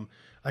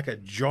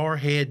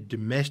jarhead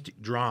domestic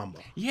drama.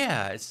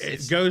 Yeah,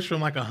 it goes from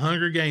like a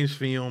Hunger Games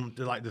film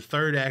to like the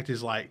third act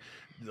is like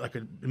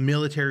a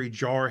military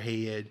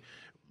jarhead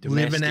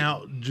living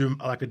out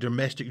like a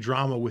domestic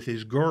drama with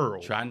his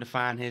girl, trying to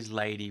find his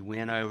lady,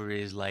 win over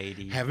his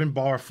lady, having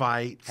bar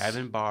fights,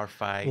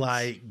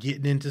 like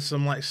getting into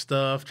some like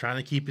stuff, trying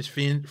to keep his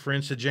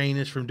friend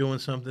Sejanus from doing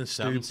something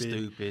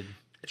stupid.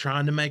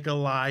 Trying to make a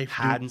life.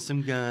 Hiding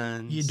some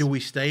guns. Yeah, do we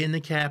stay in the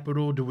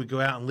Capitol? Do we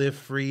go out and live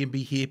free and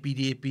be hippy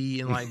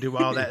dippy and like do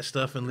all that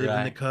stuff and live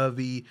in the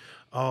covey?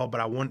 oh, but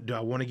do I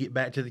want to get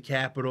back to the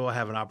Capitol? I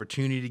have an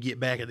opportunity to get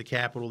back at the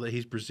Capitol that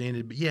he's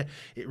presented. But yeah,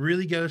 it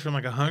really goes from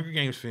like a Hunger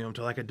Games film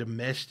to like a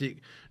domestic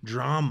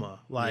drama.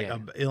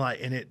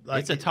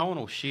 It's a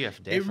tonal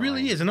shift. Definitely. It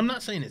really is. And I'm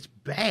not saying it's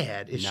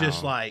bad. It's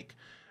just like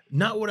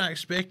not what I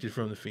expected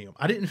from the film.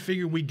 I didn't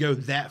figure we'd go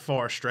that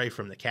far astray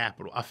from the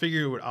Capitol. I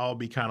figured it would all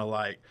be kind of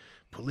like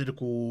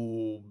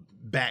political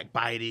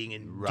backbiting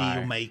and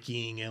deal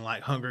making and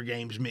like Hunger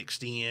Games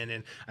mixed in,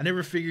 and I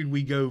never figured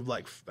we'd go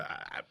like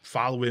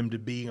follow him to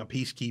being a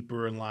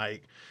peacekeeper and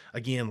like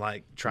again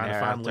like trying to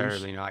find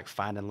loose, like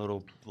finding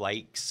little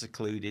lakes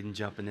secluded and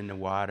jumping in the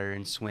water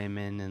and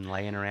swimming and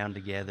laying around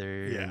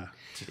together. Yeah,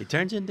 it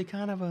turns into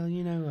kind of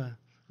a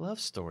love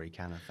story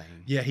kind of thing.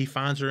 Yeah, he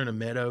finds her in a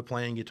meadow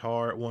playing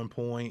guitar at one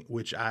point,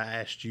 which I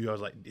asked you, I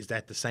was like, is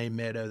that the same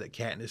meadow that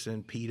Katniss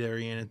and Peter are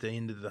in at the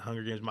end of the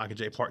Hunger Games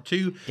Mockingjay Part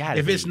 2?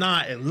 If it's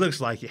not, it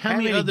looks like it. How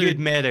many other good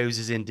meadows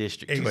is in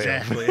District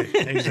 12?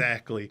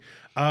 Exactly.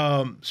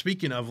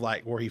 Speaking of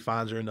like where he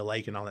finds her in the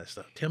lake and all that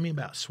stuff, tell me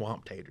about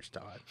swamp taters,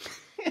 Todd.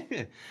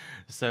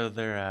 So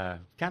they're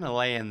kind of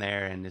laying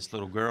there, and this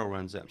little girl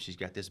runs up. She's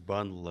got this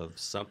bundle of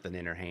something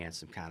in her hand,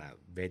 some kind of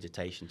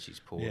vegetation she's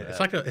pulled. Yeah,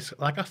 up. it's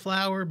like a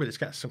flower, but it's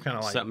got some kind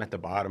of like something at the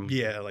bottom.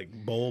 Yeah, like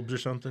bulbs or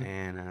something.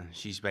 And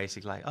she's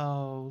basically like,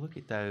 "Oh, look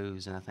at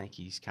those." And I think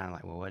he's kind of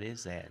like, "Well, what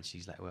is that?" And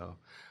she's like, "Well,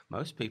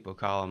 most people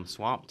call them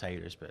swamp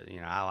taters, but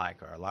I like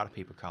her. A lot of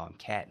people call them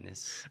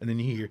Katniss." And then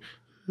you hear.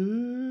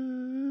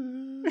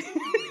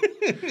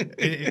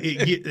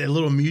 it a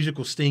little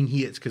musical sting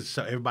hits because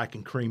so everybody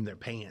can cream their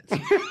pants.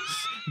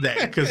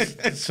 Because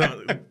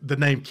the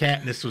name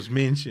Katniss was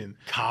mentioned.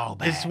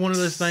 Callbacks. It's one of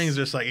those things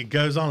that's like it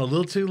goes on a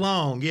little too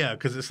long. Yeah,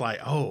 because it's like,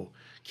 oh,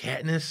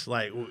 Katniss,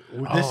 like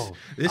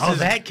this is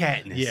that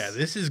Katniss. Yeah,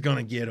 this is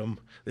gonna get them.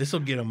 This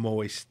will get them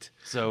moist.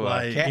 So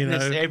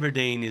Katniss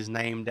Everdeen is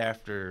named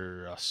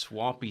after a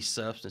swampy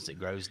substance that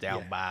grows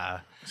down by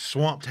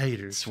swamp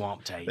taters.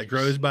 Swamp taters that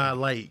grows by a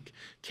lake.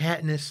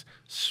 Katniss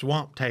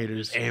swamp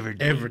taters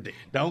Everdeen.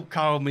 Don't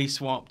call me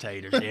swamp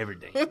taters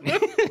Everdeen.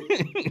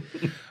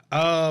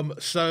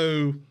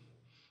 So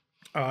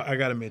I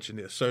got to mention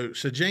this. So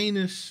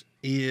Sejanus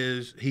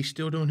he's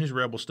still doing his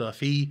rebel stuff.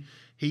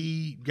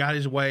 He got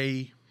his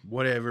way.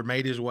 Whatever,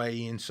 made his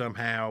way in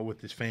somehow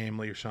with his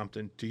family or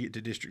something to get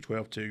to District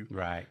 12 too.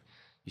 Right.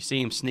 You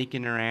see him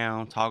sneaking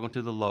around, talking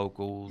to the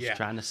locals,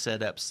 trying to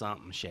set up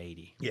something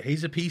shady. Yeah,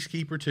 he's a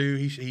peacekeeper too.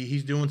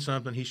 He's doing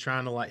something. He's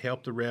trying to like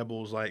help the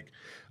rebels, like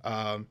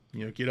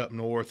get up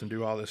north and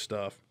do all this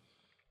stuff.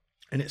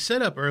 And it's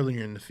set up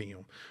earlier in the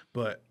film,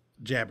 but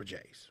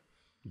Jabberjays.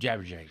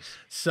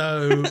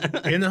 So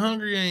in the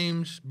Hunger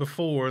Games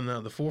before, in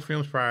the 4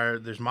 films prior,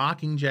 there's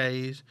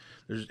Mockingjays,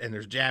 there's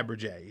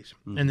Jabberjays.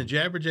 Mm-hmm. And the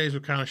Jabberjays were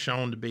kind of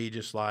shown to be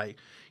just like,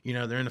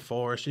 they're in the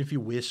forest. If you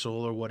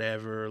whistle or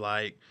whatever,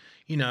 like,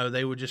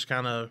 they would just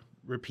kind of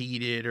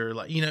repeat it or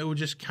like, it would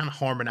just kind of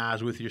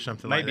harmonize with you or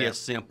something like that. Maybe a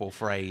simple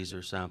phrase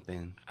or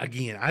something.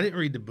 Again, I didn't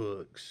read the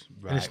books.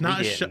 Right. And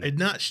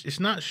it's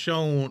not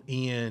shown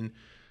in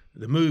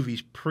the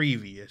movies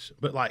previous,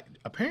 but like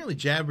apparently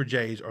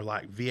Jabberjays are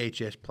like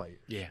VHS players.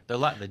 Yeah, they're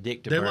like the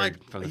Dick Bird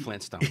from the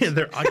Flintstones. Yeah,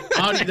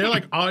 they're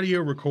like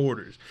audio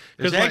recorders.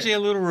 There's actually a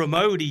little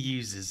remote he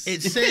uses.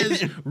 It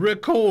says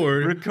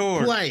record,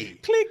 play,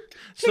 click.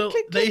 So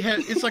click, they have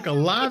it's like a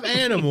live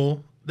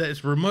animal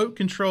that's remote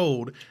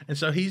controlled, and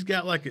so he's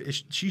got like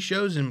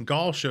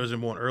Gaul shows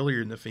him one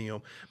earlier in the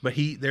film, but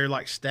they're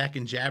like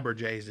stacking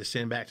Jabberjays to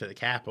send back to the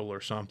Capitol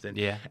or something.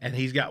 Yeah, and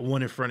he's got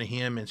one in front of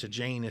him, and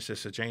Sejanus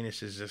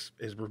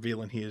is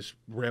revealing his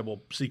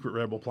secret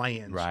rebel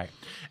plans. Right,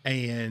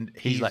 and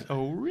he's like,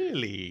 "Oh,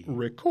 really?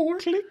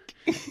 Record, click,"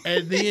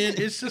 and then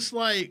it's just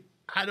like.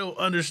 I don't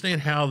understand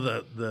how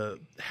the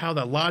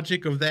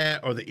logic of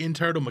that or the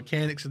internal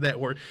mechanics of that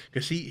work,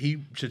 because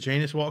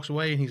Sejanus walks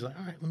away and he's like,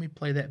 all right, let me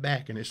play that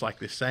back, and it's like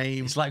the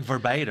same. It's like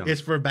verbatim.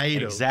 It's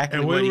verbatim. Exactly.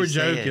 And we were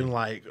joking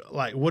like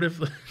what if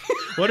the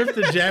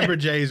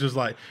Jabberjays was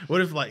like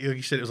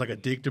you said it was like a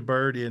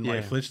Dictabird in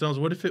like Flintstones.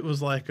 What if it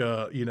was like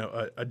a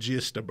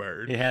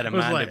Gistabird? It had a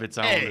mind of its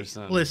own or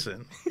something.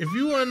 Listen, if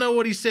you want to know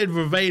what he said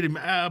verbatim,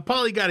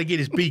 probably got to get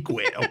his beak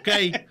wet,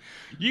 okay?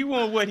 You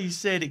want what he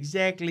said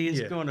exactly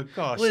is going to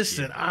cost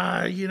Listen,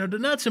 you. The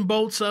nuts and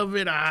bolts of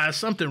it,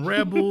 something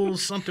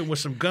rebels, something with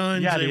some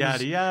guns.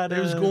 Yada.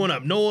 It was going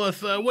up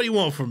north. What do you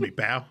want from me,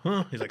 pal?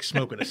 Huh? He's like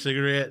smoking a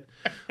cigarette.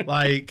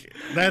 Like,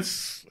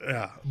 that's,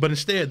 but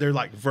instead they're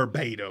like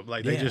verbatim.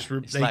 Like they just,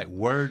 like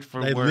word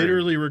for word. They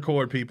literally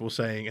record people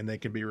saying, and they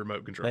can be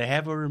remote controlled. They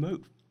have a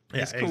remote.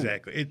 That's cool.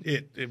 Exactly.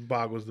 It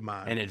boggles the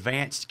mind. An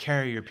advanced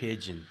carrier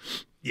pigeon.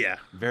 Yeah,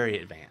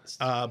 very advanced.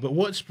 But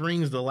what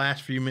springs the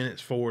last few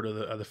minutes forward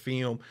of the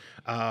film,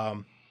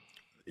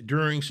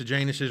 during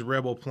Sejanus's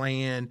rebel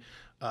plan,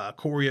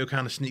 Corio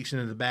kind of sneaks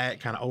into the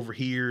back, kind of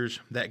overhears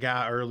that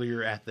guy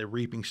earlier at the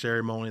reaping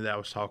ceremony that I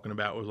was talking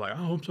about. Was like,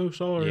 "Oh, I'm so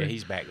sorry." Yeah,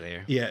 he's back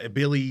there. Yeah,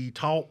 Billy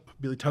Tope.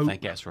 I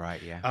think that's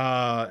right.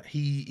 Yeah.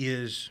 He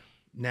is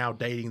now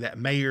dating that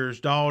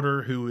mayor's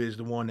daughter, who is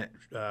the one that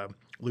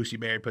Lucy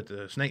Berry put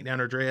the snake down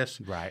her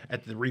dress. Right.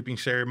 At the reaping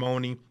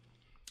ceremony.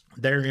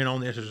 they're in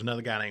on this. There's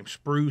another guy named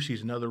Spruce.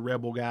 He's another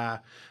rebel guy.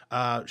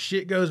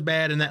 Shit goes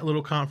bad in that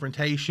little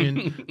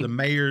confrontation. The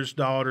mayor's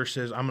daughter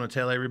says, I'm going to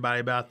tell everybody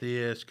about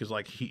this because,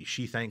 like,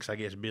 she thinks, I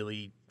guess,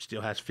 Billy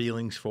still has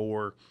feelings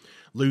for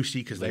Lucy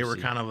because they were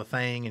kind of a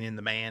thing and in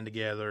the band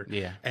together.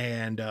 Yeah.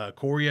 And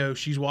Choreo,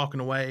 she's walking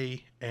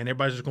away, and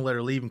everybody's just going to let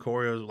her leave, and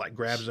Choreo, like,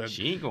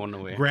 she ain't going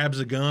nowhere. Grabs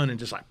a gun and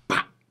just, like,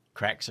 pop!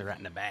 Cracks her right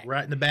in the back.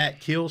 Right in the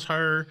back, kills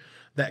her.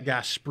 That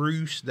guy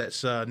Spruce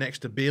that's next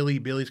to Billy.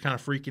 Billy's kind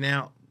of freaking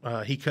out.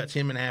 He cuts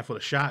him in half with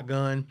a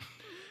shotgun.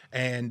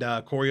 And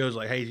Choreo's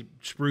like, hey,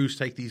 Spruce,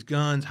 take these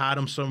guns, hide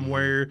them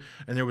somewhere.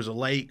 Mm-hmm. And there was a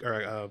lake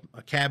or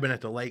a cabin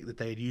at the lake that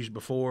they had used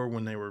before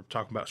when they were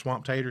talking about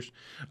swamp taters.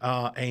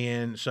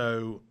 And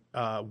so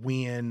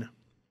when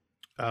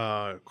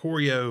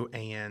Choreo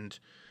and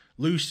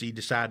Lucy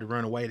decide to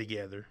run away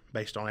together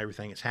based on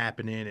everything that's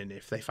happening, and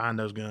if they find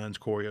those guns,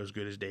 Choreo's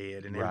good as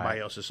dead, and everybody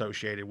else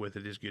associated with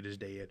it is good as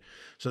dead.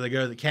 So they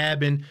go to the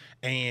cabin,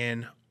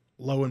 and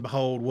lo and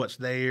behold, what's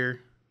there?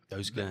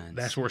 Those guns.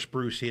 That's where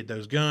Spruce hid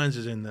those guns,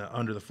 is in the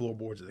under the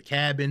floorboards of the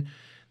cabin.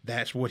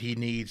 That's what he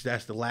needs.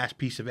 That's the last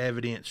piece of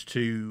evidence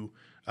to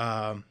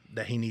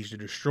that he needs to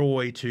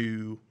destroy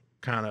to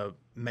kind of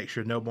make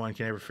sure no one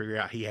can ever figure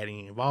out he had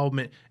any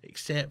involvement,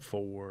 except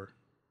for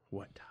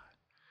what, Todd?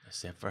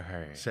 Except for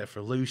her. Except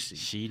for Lucy.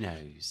 She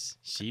knows.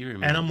 She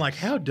remembers. And I'm like,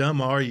 how dumb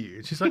are you?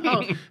 And she's like,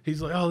 oh,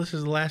 he's like, oh, this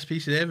is the last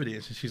piece of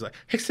evidence. And she's like,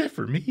 except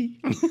for me.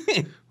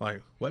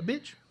 Like, what,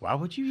 bitch? Why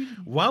would you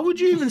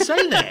even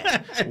say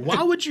that?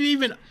 Why would you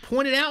even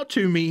point it out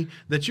to me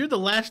that you're the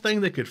last thing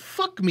that could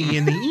fuck me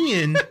in the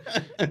end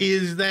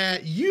is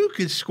that you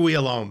could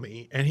squeal on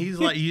me? And he's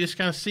like, you just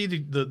kind of see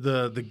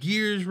the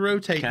gears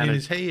rotating in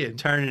his head.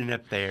 Turning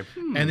up there.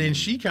 And then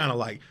she kind of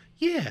like,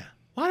 yeah,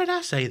 why did I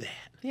say that?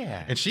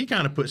 Yeah. And she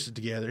kind of puts it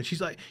together, and she's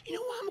like, you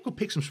know what? I'm going to go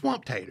pick some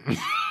swamp taters.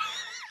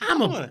 I'm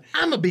going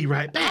to be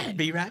right back. I'm going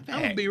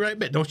to be right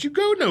back. Don't you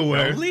go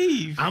nowhere. Don't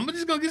leave. I'm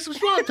just going to get some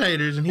swamp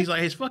taters. And he's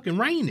like, it's fucking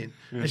raining.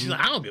 Mm-hmm. And she's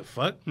like, I don't give a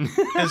fuck. And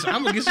so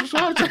I'm going to get some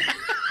swamp taters.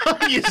 I'm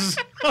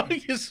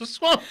going to get some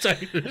swamp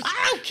taters.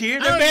 I don't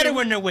care. They're better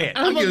when they're wet.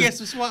 I'm going to get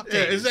some swamp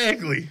taters. Yeah,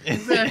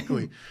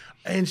 exactly.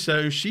 And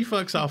so she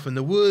fucks off in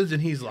the woods,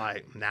 and he's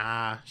like,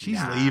 nah,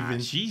 she's leaving.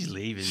 She's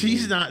leaving.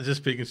 She's not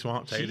just picking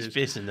swamp taters. She's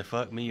fixing to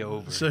fuck me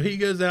over. So he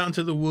goes out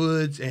into the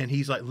woods, and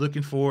he's like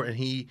looking for it,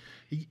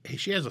 and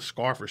she has a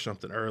scarf or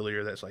something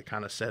earlier that's like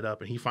kind of set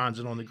up, and he finds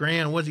it on the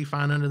ground. What does he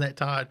find under that,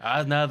 Todd?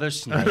 Another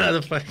snake.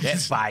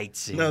 That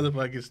bites him. Another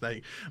fucking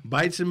snake.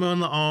 Bites him on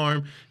the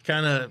arm.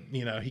 Kind of,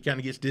 he kind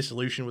of gets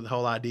disillusioned with the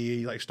whole idea.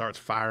 He like starts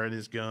firing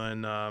his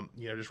gun,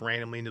 just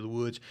randomly into the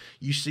woods.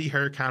 You see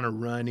her kind of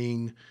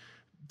running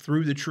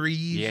through the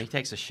trees. Yeah, he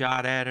takes a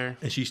shot at her.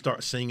 And she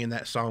starts singing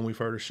that song we've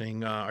heard her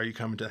sing, Are You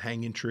Coming to the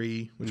Hanging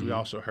Tree, which we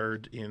also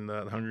heard in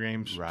the Hunger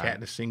Games. Right.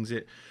 Katniss sings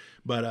it.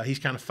 But he's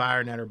kind of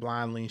firing at her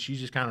blindly, and she's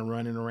just kind of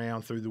running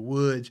around through the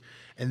woods.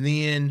 And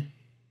then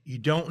you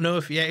don't know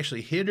if he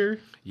actually hit her.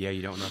 Yeah,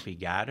 you don't know if he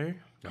got her. You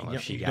don't know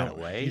if she got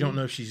away. You don't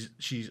know if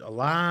she's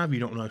alive.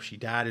 You don't know if she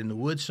died in the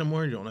woods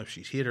somewhere. You don't know if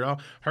she's hit at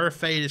all. Her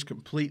fate is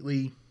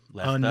completely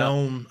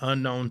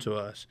unknown to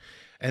us.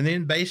 And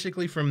then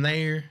basically from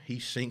there, he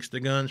sinks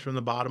the guns from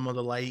the bottom of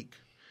the lake,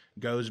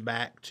 goes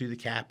back to the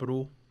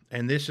Capitol.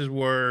 And this is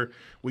where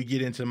we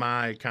get into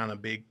my kind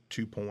of big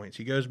 2 points.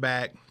 He goes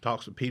back,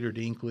 talks to Peter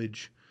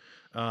Dinklage.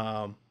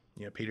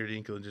 Peter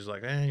Dinklage is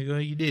like, hey,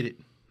 you did it.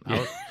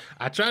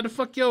 I tried to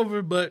fuck you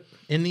over, but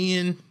in the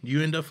end,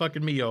 you end up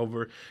fucking me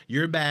over.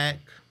 You're back,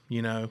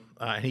 and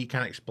he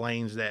kind of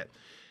explains that,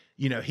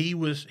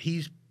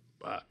 he's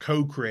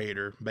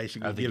co-creator,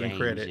 basically giving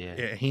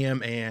credit.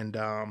 Him and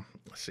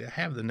let's see, I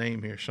have the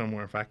name here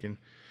somewhere if I can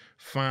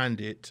find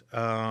it.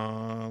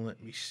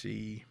 Let me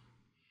see.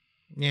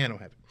 Yeah, I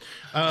don't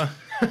have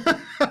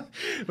it.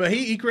 But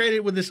he created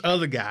it with this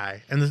other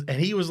guy, and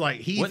he was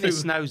like wasn't it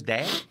Snow's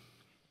dad?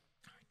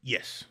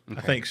 Yes, okay.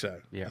 I think so.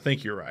 Yeah, I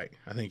think you're right.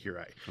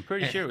 I'm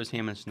pretty sure it was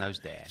him and Snow's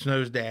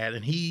dad.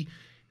 And he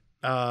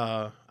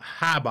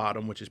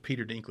Highbottom, which is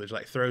Peter Dinklage,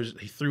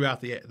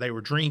 they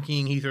were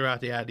drinking. He threw out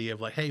the idea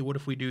of like, hey, what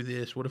if we do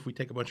this? What if we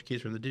take a bunch of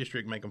kids from the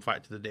district, make them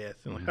fight to the death?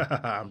 And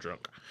like, I'm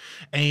drunk.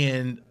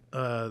 And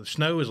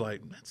Snow is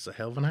like, that's a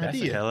hell of an idea.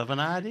 That's a hell of an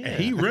idea.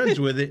 And he runs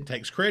with it,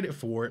 takes credit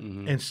for it.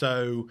 Mm-hmm. And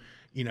so,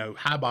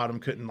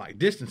 Highbottom couldn't like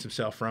distance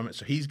himself from it.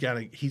 So he's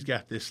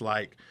got this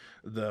like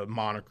the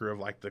moniker of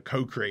like the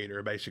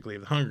co-creator basically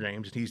of the Hunger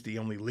Games. And he's the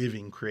only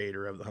living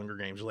creator of the Hunger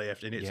Games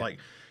left. And it's like,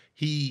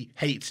 he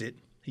hates it.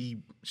 He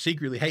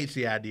secretly hates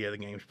the idea of the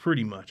games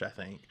pretty much, I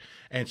think.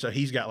 And so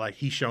he's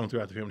shown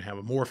throughout the film to have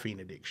a morphine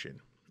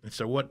addiction. And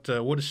so what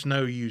does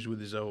Snow use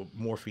with his old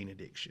morphine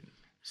addiction?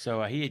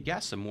 So he had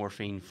got some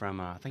morphine from,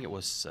 I think it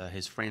was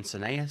his friend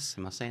Cineas.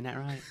 Am I saying that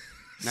right?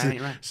 No, that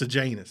ain't right.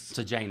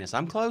 Sejanus.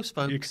 I'm close,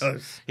 folks. You're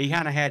close. He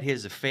kind of had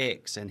his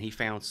effects, and he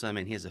found some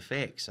in his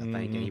effects, I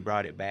think, and he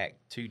brought it back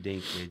to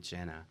Dinklage.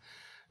 And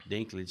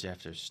Dinklage,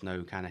 after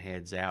Snow kind of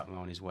heads out and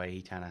on his way,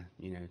 he kind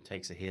of,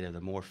 takes a hit of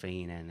the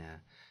morphine and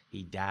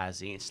he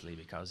dies instantly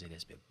because it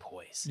has been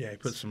poisoned. Yeah, he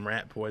puts some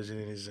rat poison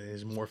in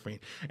his morphine,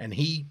 and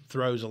he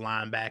throws a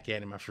line back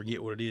at him. I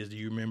forget what it is. Do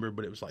you remember?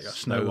 But it was like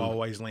snow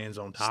always lands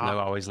on top. Snow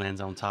always lands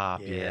on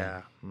top.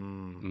 Yeah.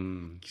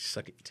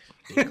 Suck it.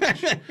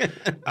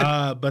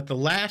 But the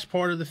last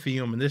part of the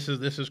film, and this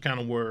is kind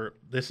of where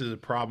this is a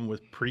problem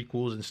with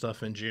prequels and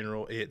stuff in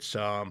general. It's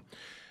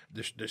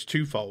there's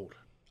twofold.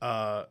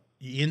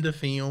 You end the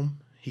film.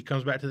 He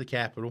comes back to the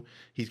Capitol.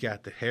 He's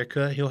got the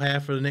haircut he'll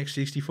have for the next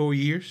 64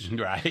 years.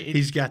 Right.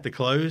 He's got the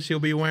clothes he'll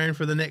be wearing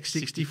for the next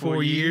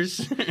 64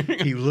 years.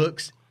 He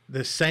looks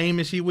the same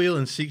as he will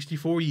in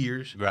 64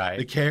 years. Right.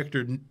 The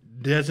character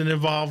doesn't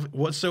evolve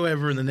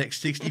whatsoever in the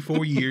next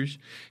 64 years.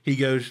 He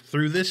goes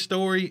through this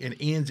story and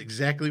ends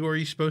exactly where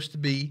he's supposed to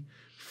be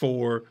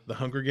for the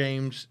Hunger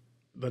Games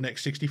the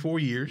next 64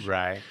 years.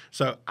 Right.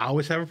 So I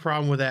always have a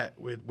problem with that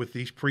with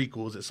these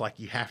prequels. It's like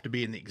you have to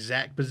be in the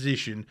exact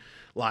position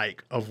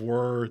like of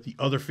where the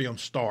other film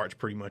starts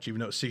pretty much, even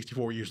though it's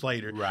 64 years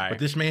later. Right. But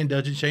this man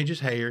doesn't change his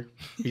hair.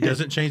 He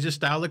doesn't change the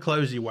style of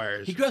clothes he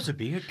wears. He grows a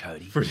beard,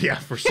 Cody. For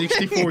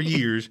 64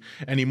 years,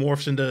 and he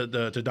morphs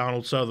into to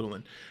Donald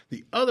Sutherland.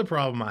 The other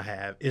problem I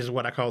have is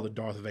what I call the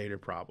Darth Vader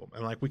problem.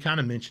 And like we kind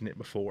of mentioned it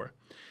before.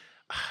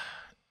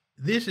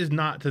 This is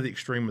not to the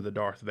extreme of the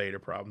Darth Vader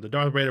problem. The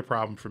Darth Vader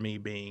problem for me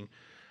being,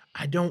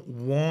 I don't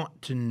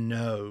want to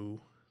know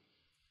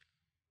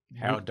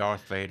how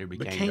Darth Vader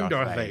became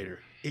Darth Vader.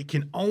 It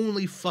can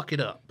only fuck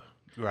it up.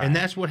 Right. And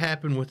that's what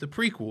happened with the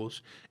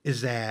prequels,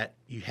 is that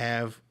you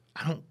have,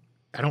 I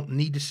don't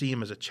need to see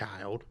him as a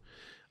child.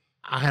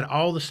 I had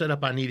all the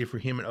setup I needed for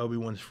him and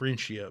Obi-Wan's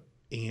friendship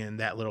in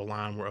that little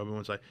line where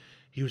Obi-Wan's like,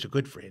 he was a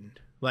good friend.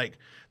 Like,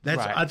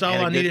 that's all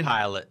I needed.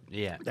 Pilot.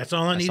 Yeah. That's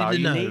all I needed to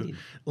know.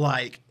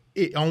 Like,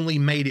 it only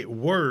made it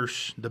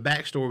worse. The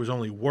backstory was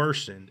only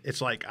worsened.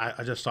 It's like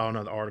I just saw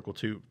another article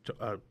too,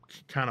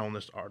 kind of on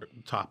this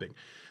topic,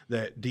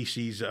 that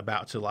DC's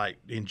about to, like,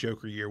 in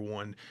Joker Year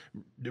 1,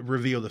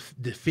 reveal the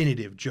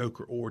definitive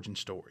Joker origin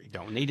story.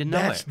 Don't need to know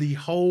That's the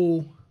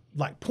whole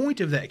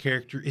point of that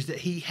character, is that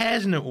he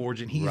has no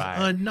origin. He's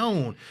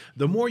unknown.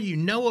 The more you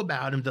know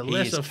about him, the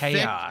less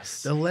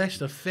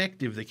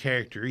effective the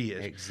character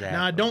is. Exactly.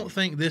 Now, I don't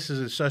think this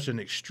is such an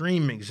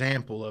extreme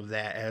example of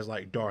that as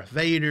like Darth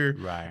Vader,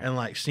 and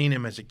like seeing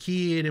him as a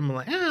kid and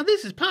like,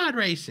 this is pod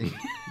racing,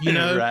 you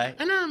know. Right.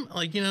 And I'm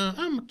like,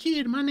 I'm a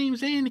kid. My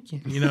name's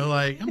Anakin.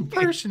 Like, I'm a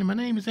person and my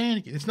name is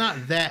Anakin. It's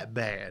not that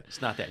bad.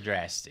 It's not that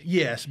drastic.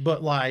 Yes,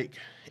 but like,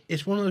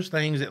 it's one of those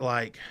things that,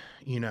 like,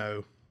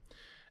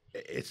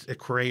 it's a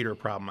creator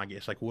problem, I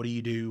guess. Like, what do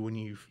you do when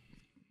you've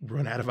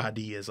run out of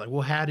ideas? Like,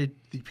 well, how did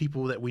the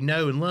people that we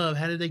know and love,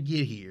 how did they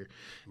get here?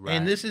 Right.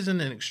 And this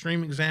isn't an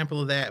extreme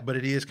example of that, but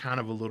it is kind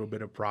of a little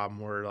bit of a problem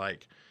where,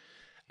 like,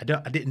 I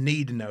didn't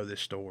need to know this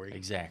story.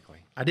 Exactly.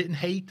 I didn't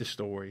hate the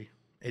story.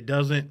 It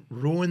doesn't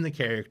ruin the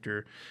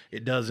character.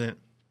 It doesn't,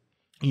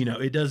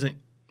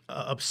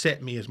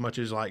 upset me as much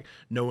as, like,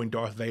 knowing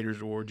Darth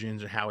Vader's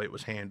origins and how it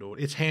was handled.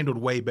 It's handled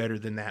way better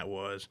than that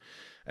was.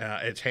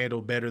 It's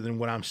handled better than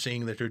what I'm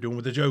seeing that they're doing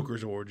with the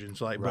Joker's origins.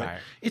 But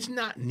it's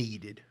not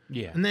needed.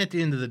 Yeah. And at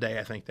the end of the day,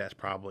 I think that's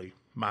probably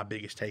my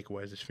biggest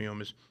takeaway as this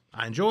film is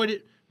I enjoyed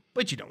it,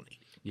 but you don't need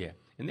it. Yeah.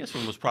 And this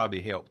one was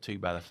probably helped, too,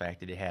 by the fact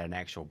that it had an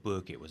actual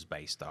book it was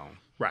based on.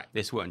 Right.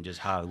 This wasn't just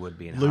Hollywood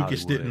being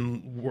Lucas Hollywood.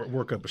 didn't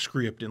work up a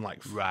script in,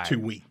 like, 2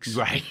 weeks.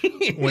 Right.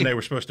 when they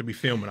were supposed to be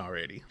filming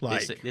already.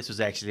 Like, this was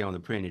actually on the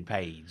printed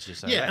page.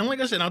 Just and like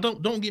I said, now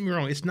don't get me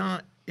wrong. It's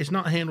not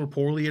handled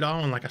poorly at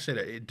all. And like I said,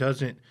 it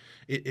doesn't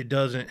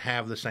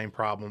have the same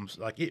problems.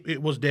 Like,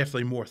 it was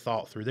definitely more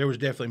thought through. There was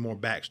definitely more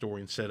backstory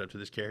and setup to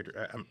this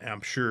character.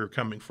 I'm sure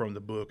coming from the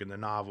book and the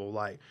novel.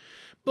 Like,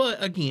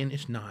 but again,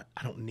 it's not.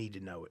 I don't need to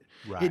know it.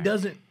 Right. It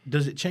doesn't.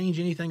 Does it change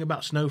anything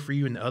about Snow for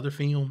you in the other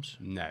films?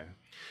 No.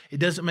 It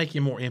doesn't make you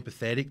more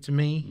empathetic to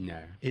me. No.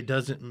 It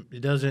doesn't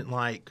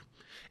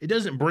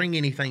bring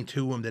anything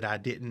to him that I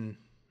didn't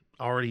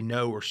already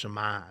know or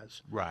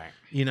surmise. Right.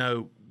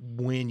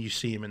 When you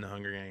see him in the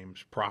Hunger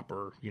Games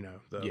proper,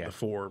 the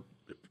 4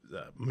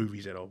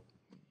 movies that'll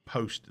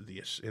post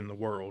this in the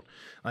world.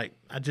 Like,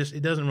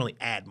 it doesn't really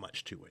add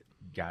much to it.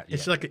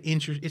 It's like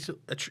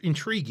it's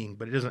intriguing,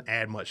 but it doesn't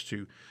add much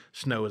to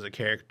Snow as a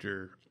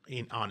character,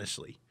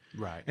 honestly.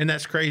 Right. And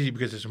that's crazy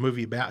because it's a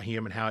movie about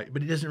him and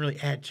but it doesn't really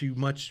add too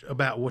much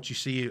about what you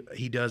see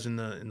he does in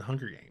the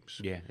Hunger Games.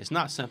 Yeah. It's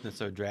not something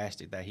so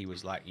drastic that he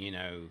was, like,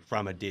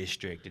 from a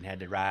district and had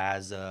to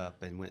rise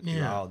up and went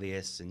through all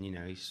this, and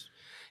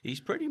he's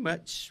pretty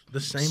much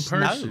the same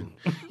person.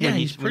 Yeah,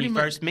 when you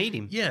first meet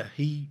him. Yeah,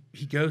 he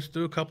goes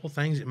through a couple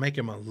things that make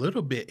him a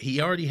little bit.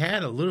 He already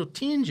had a little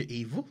tinge of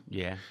evil.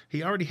 Yeah,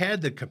 he already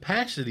had the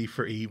capacity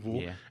for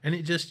evil. Yeah, and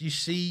it just, you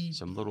see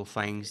some little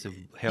things to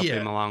help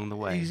him along the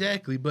way.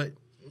 Exactly, but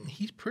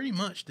he's pretty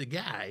much the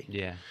guy.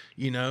 Yeah,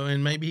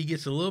 and maybe he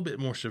gets a little bit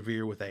more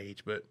severe with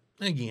age. But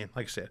again,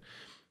 like I said,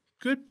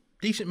 good,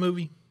 decent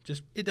movie.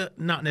 Just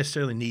not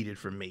necessarily needed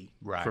for me,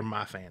 for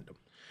my fandom.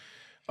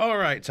 All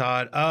right,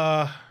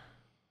 Todd.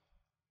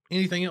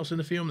 Anything else in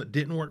the film that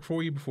didn't work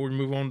for you before we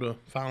move on to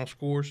final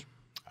scores?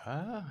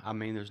 I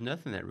mean, there's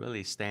nothing that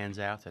really stands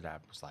out that I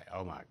was like,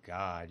 oh my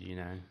God, you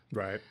know.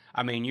 Right.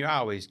 I mean, you're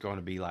always going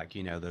to be like,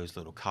 you know, those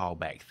little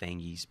callback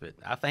thingies, but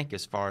I think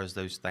as far as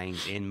those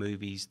things in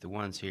movies, the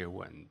ones here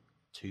wasn't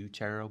too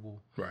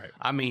terrible. Right.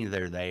 I mean,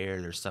 they're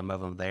there. There's some of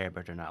them there,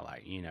 but they're not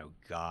like, you know,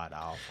 god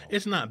awful.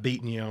 It's not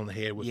beating you on the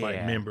head with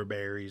like member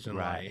berries and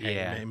like,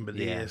 hey, remember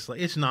this. Like,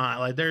 it's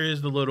not like there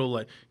is the little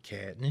like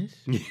Katniss,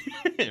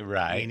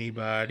 right?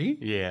 Anybody?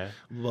 Yeah.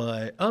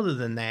 But other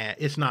than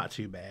that, it's not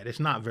too bad. It's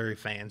not very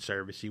fan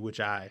servicey,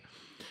 which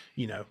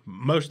you know,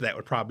 most of that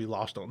would probably be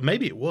lost on.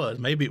 Maybe it was.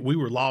 Maybe we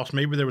were lost.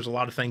 Maybe there was a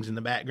lot of things in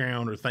the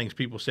background or things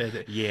people said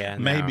that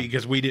maybe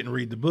because we didn't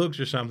read the books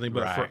or something.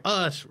 But for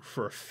us,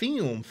 for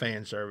film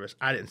fan service,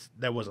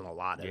 there wasn't a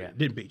lot of it.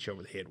 Didn't beat you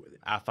over the head with it.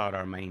 I thought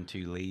our main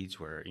two leads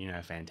were, you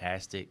know,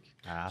 fantastic.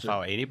 I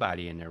thought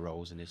anybody in their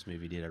roles in this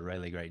movie did a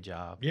really great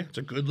job. Yeah, it's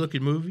a good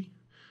looking movie.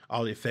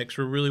 All the effects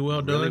were really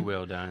well done. Really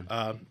well done.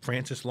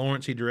 Francis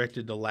Lawrence, he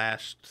directed the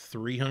last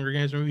 3 Hunger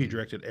Games movies. He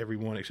directed every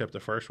one except the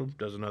first one.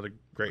 Does another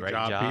great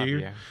job here.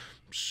 Yeah.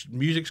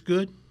 Music's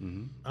good.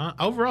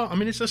 Overall, I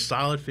mean, it's a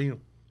solid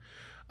film.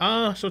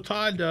 So,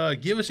 Todd,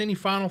 give us any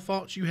final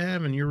thoughts you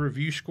have and your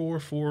review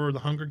score for The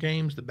Hunger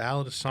Games, The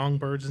Ballad of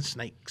Songbirds and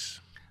Snakes.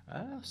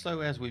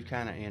 So, as we've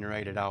kind of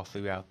iterated all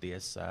throughout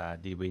this,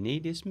 did we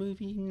need this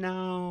movie?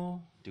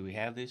 No. Do we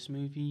have this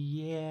movie?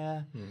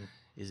 Yeah.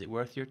 Is it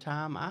worth your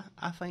time?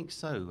 I think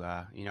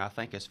so. You know, I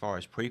think as far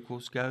as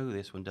prequels go,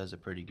 this one does a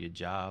pretty good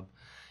job.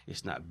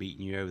 It's not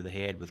beating you over the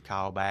head with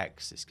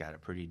callbacks. It's got a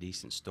pretty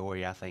decent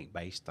story, I think,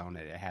 based on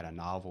it. It had a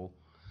novel.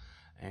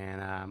 And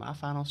my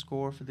final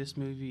score for this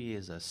movie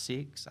is a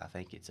 6. I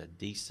think it's a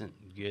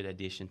decent, good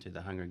addition to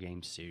the Hunger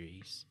Games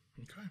series.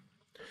 Okay.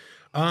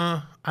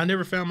 I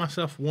never found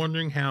myself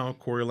wondering how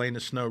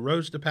Coriolanus Snow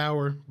rose to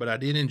power, but I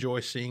did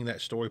enjoy seeing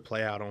that story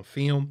play out on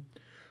film.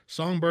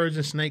 Songbirds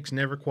and Snakes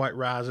never quite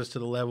rises to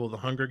the level of The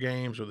Hunger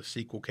Games or the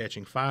sequel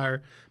Catching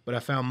Fire, but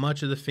I found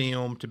much of the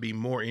film to be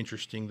more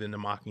interesting than the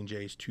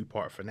Mockingjays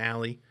 2-part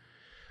finale.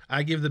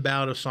 I give The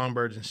Ballad of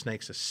Songbirds and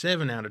Snakes a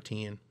 7 out of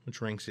 10,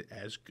 which ranks it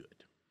as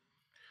good.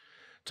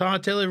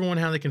 Todd, tell everyone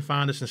how they can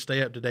find us and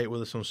stay up to date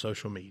with us on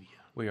social media.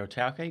 We are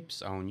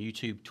Talcapes on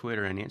YouTube,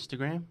 Twitter, and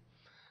Instagram.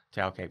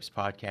 Talcapes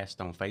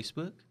Podcast on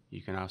Facebook.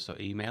 You can also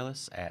email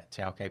us at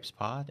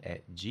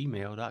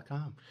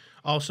talcapespod@gmail.com.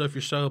 Also, if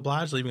you're so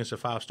obliged, leaving us a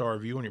 5-star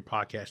review on your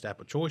podcast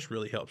app of choice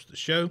really helps the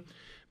show.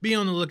 Be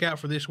on the lookout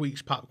for this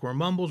week's Popcorn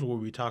Mumbles, where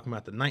we'll be talking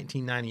about the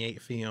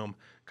 1998 film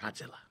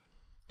Godzilla.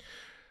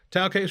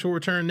 Talcapes will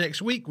return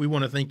next week. We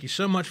want to thank you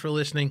so much for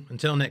listening.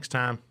 Until next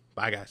time,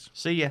 bye, guys.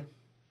 See ya.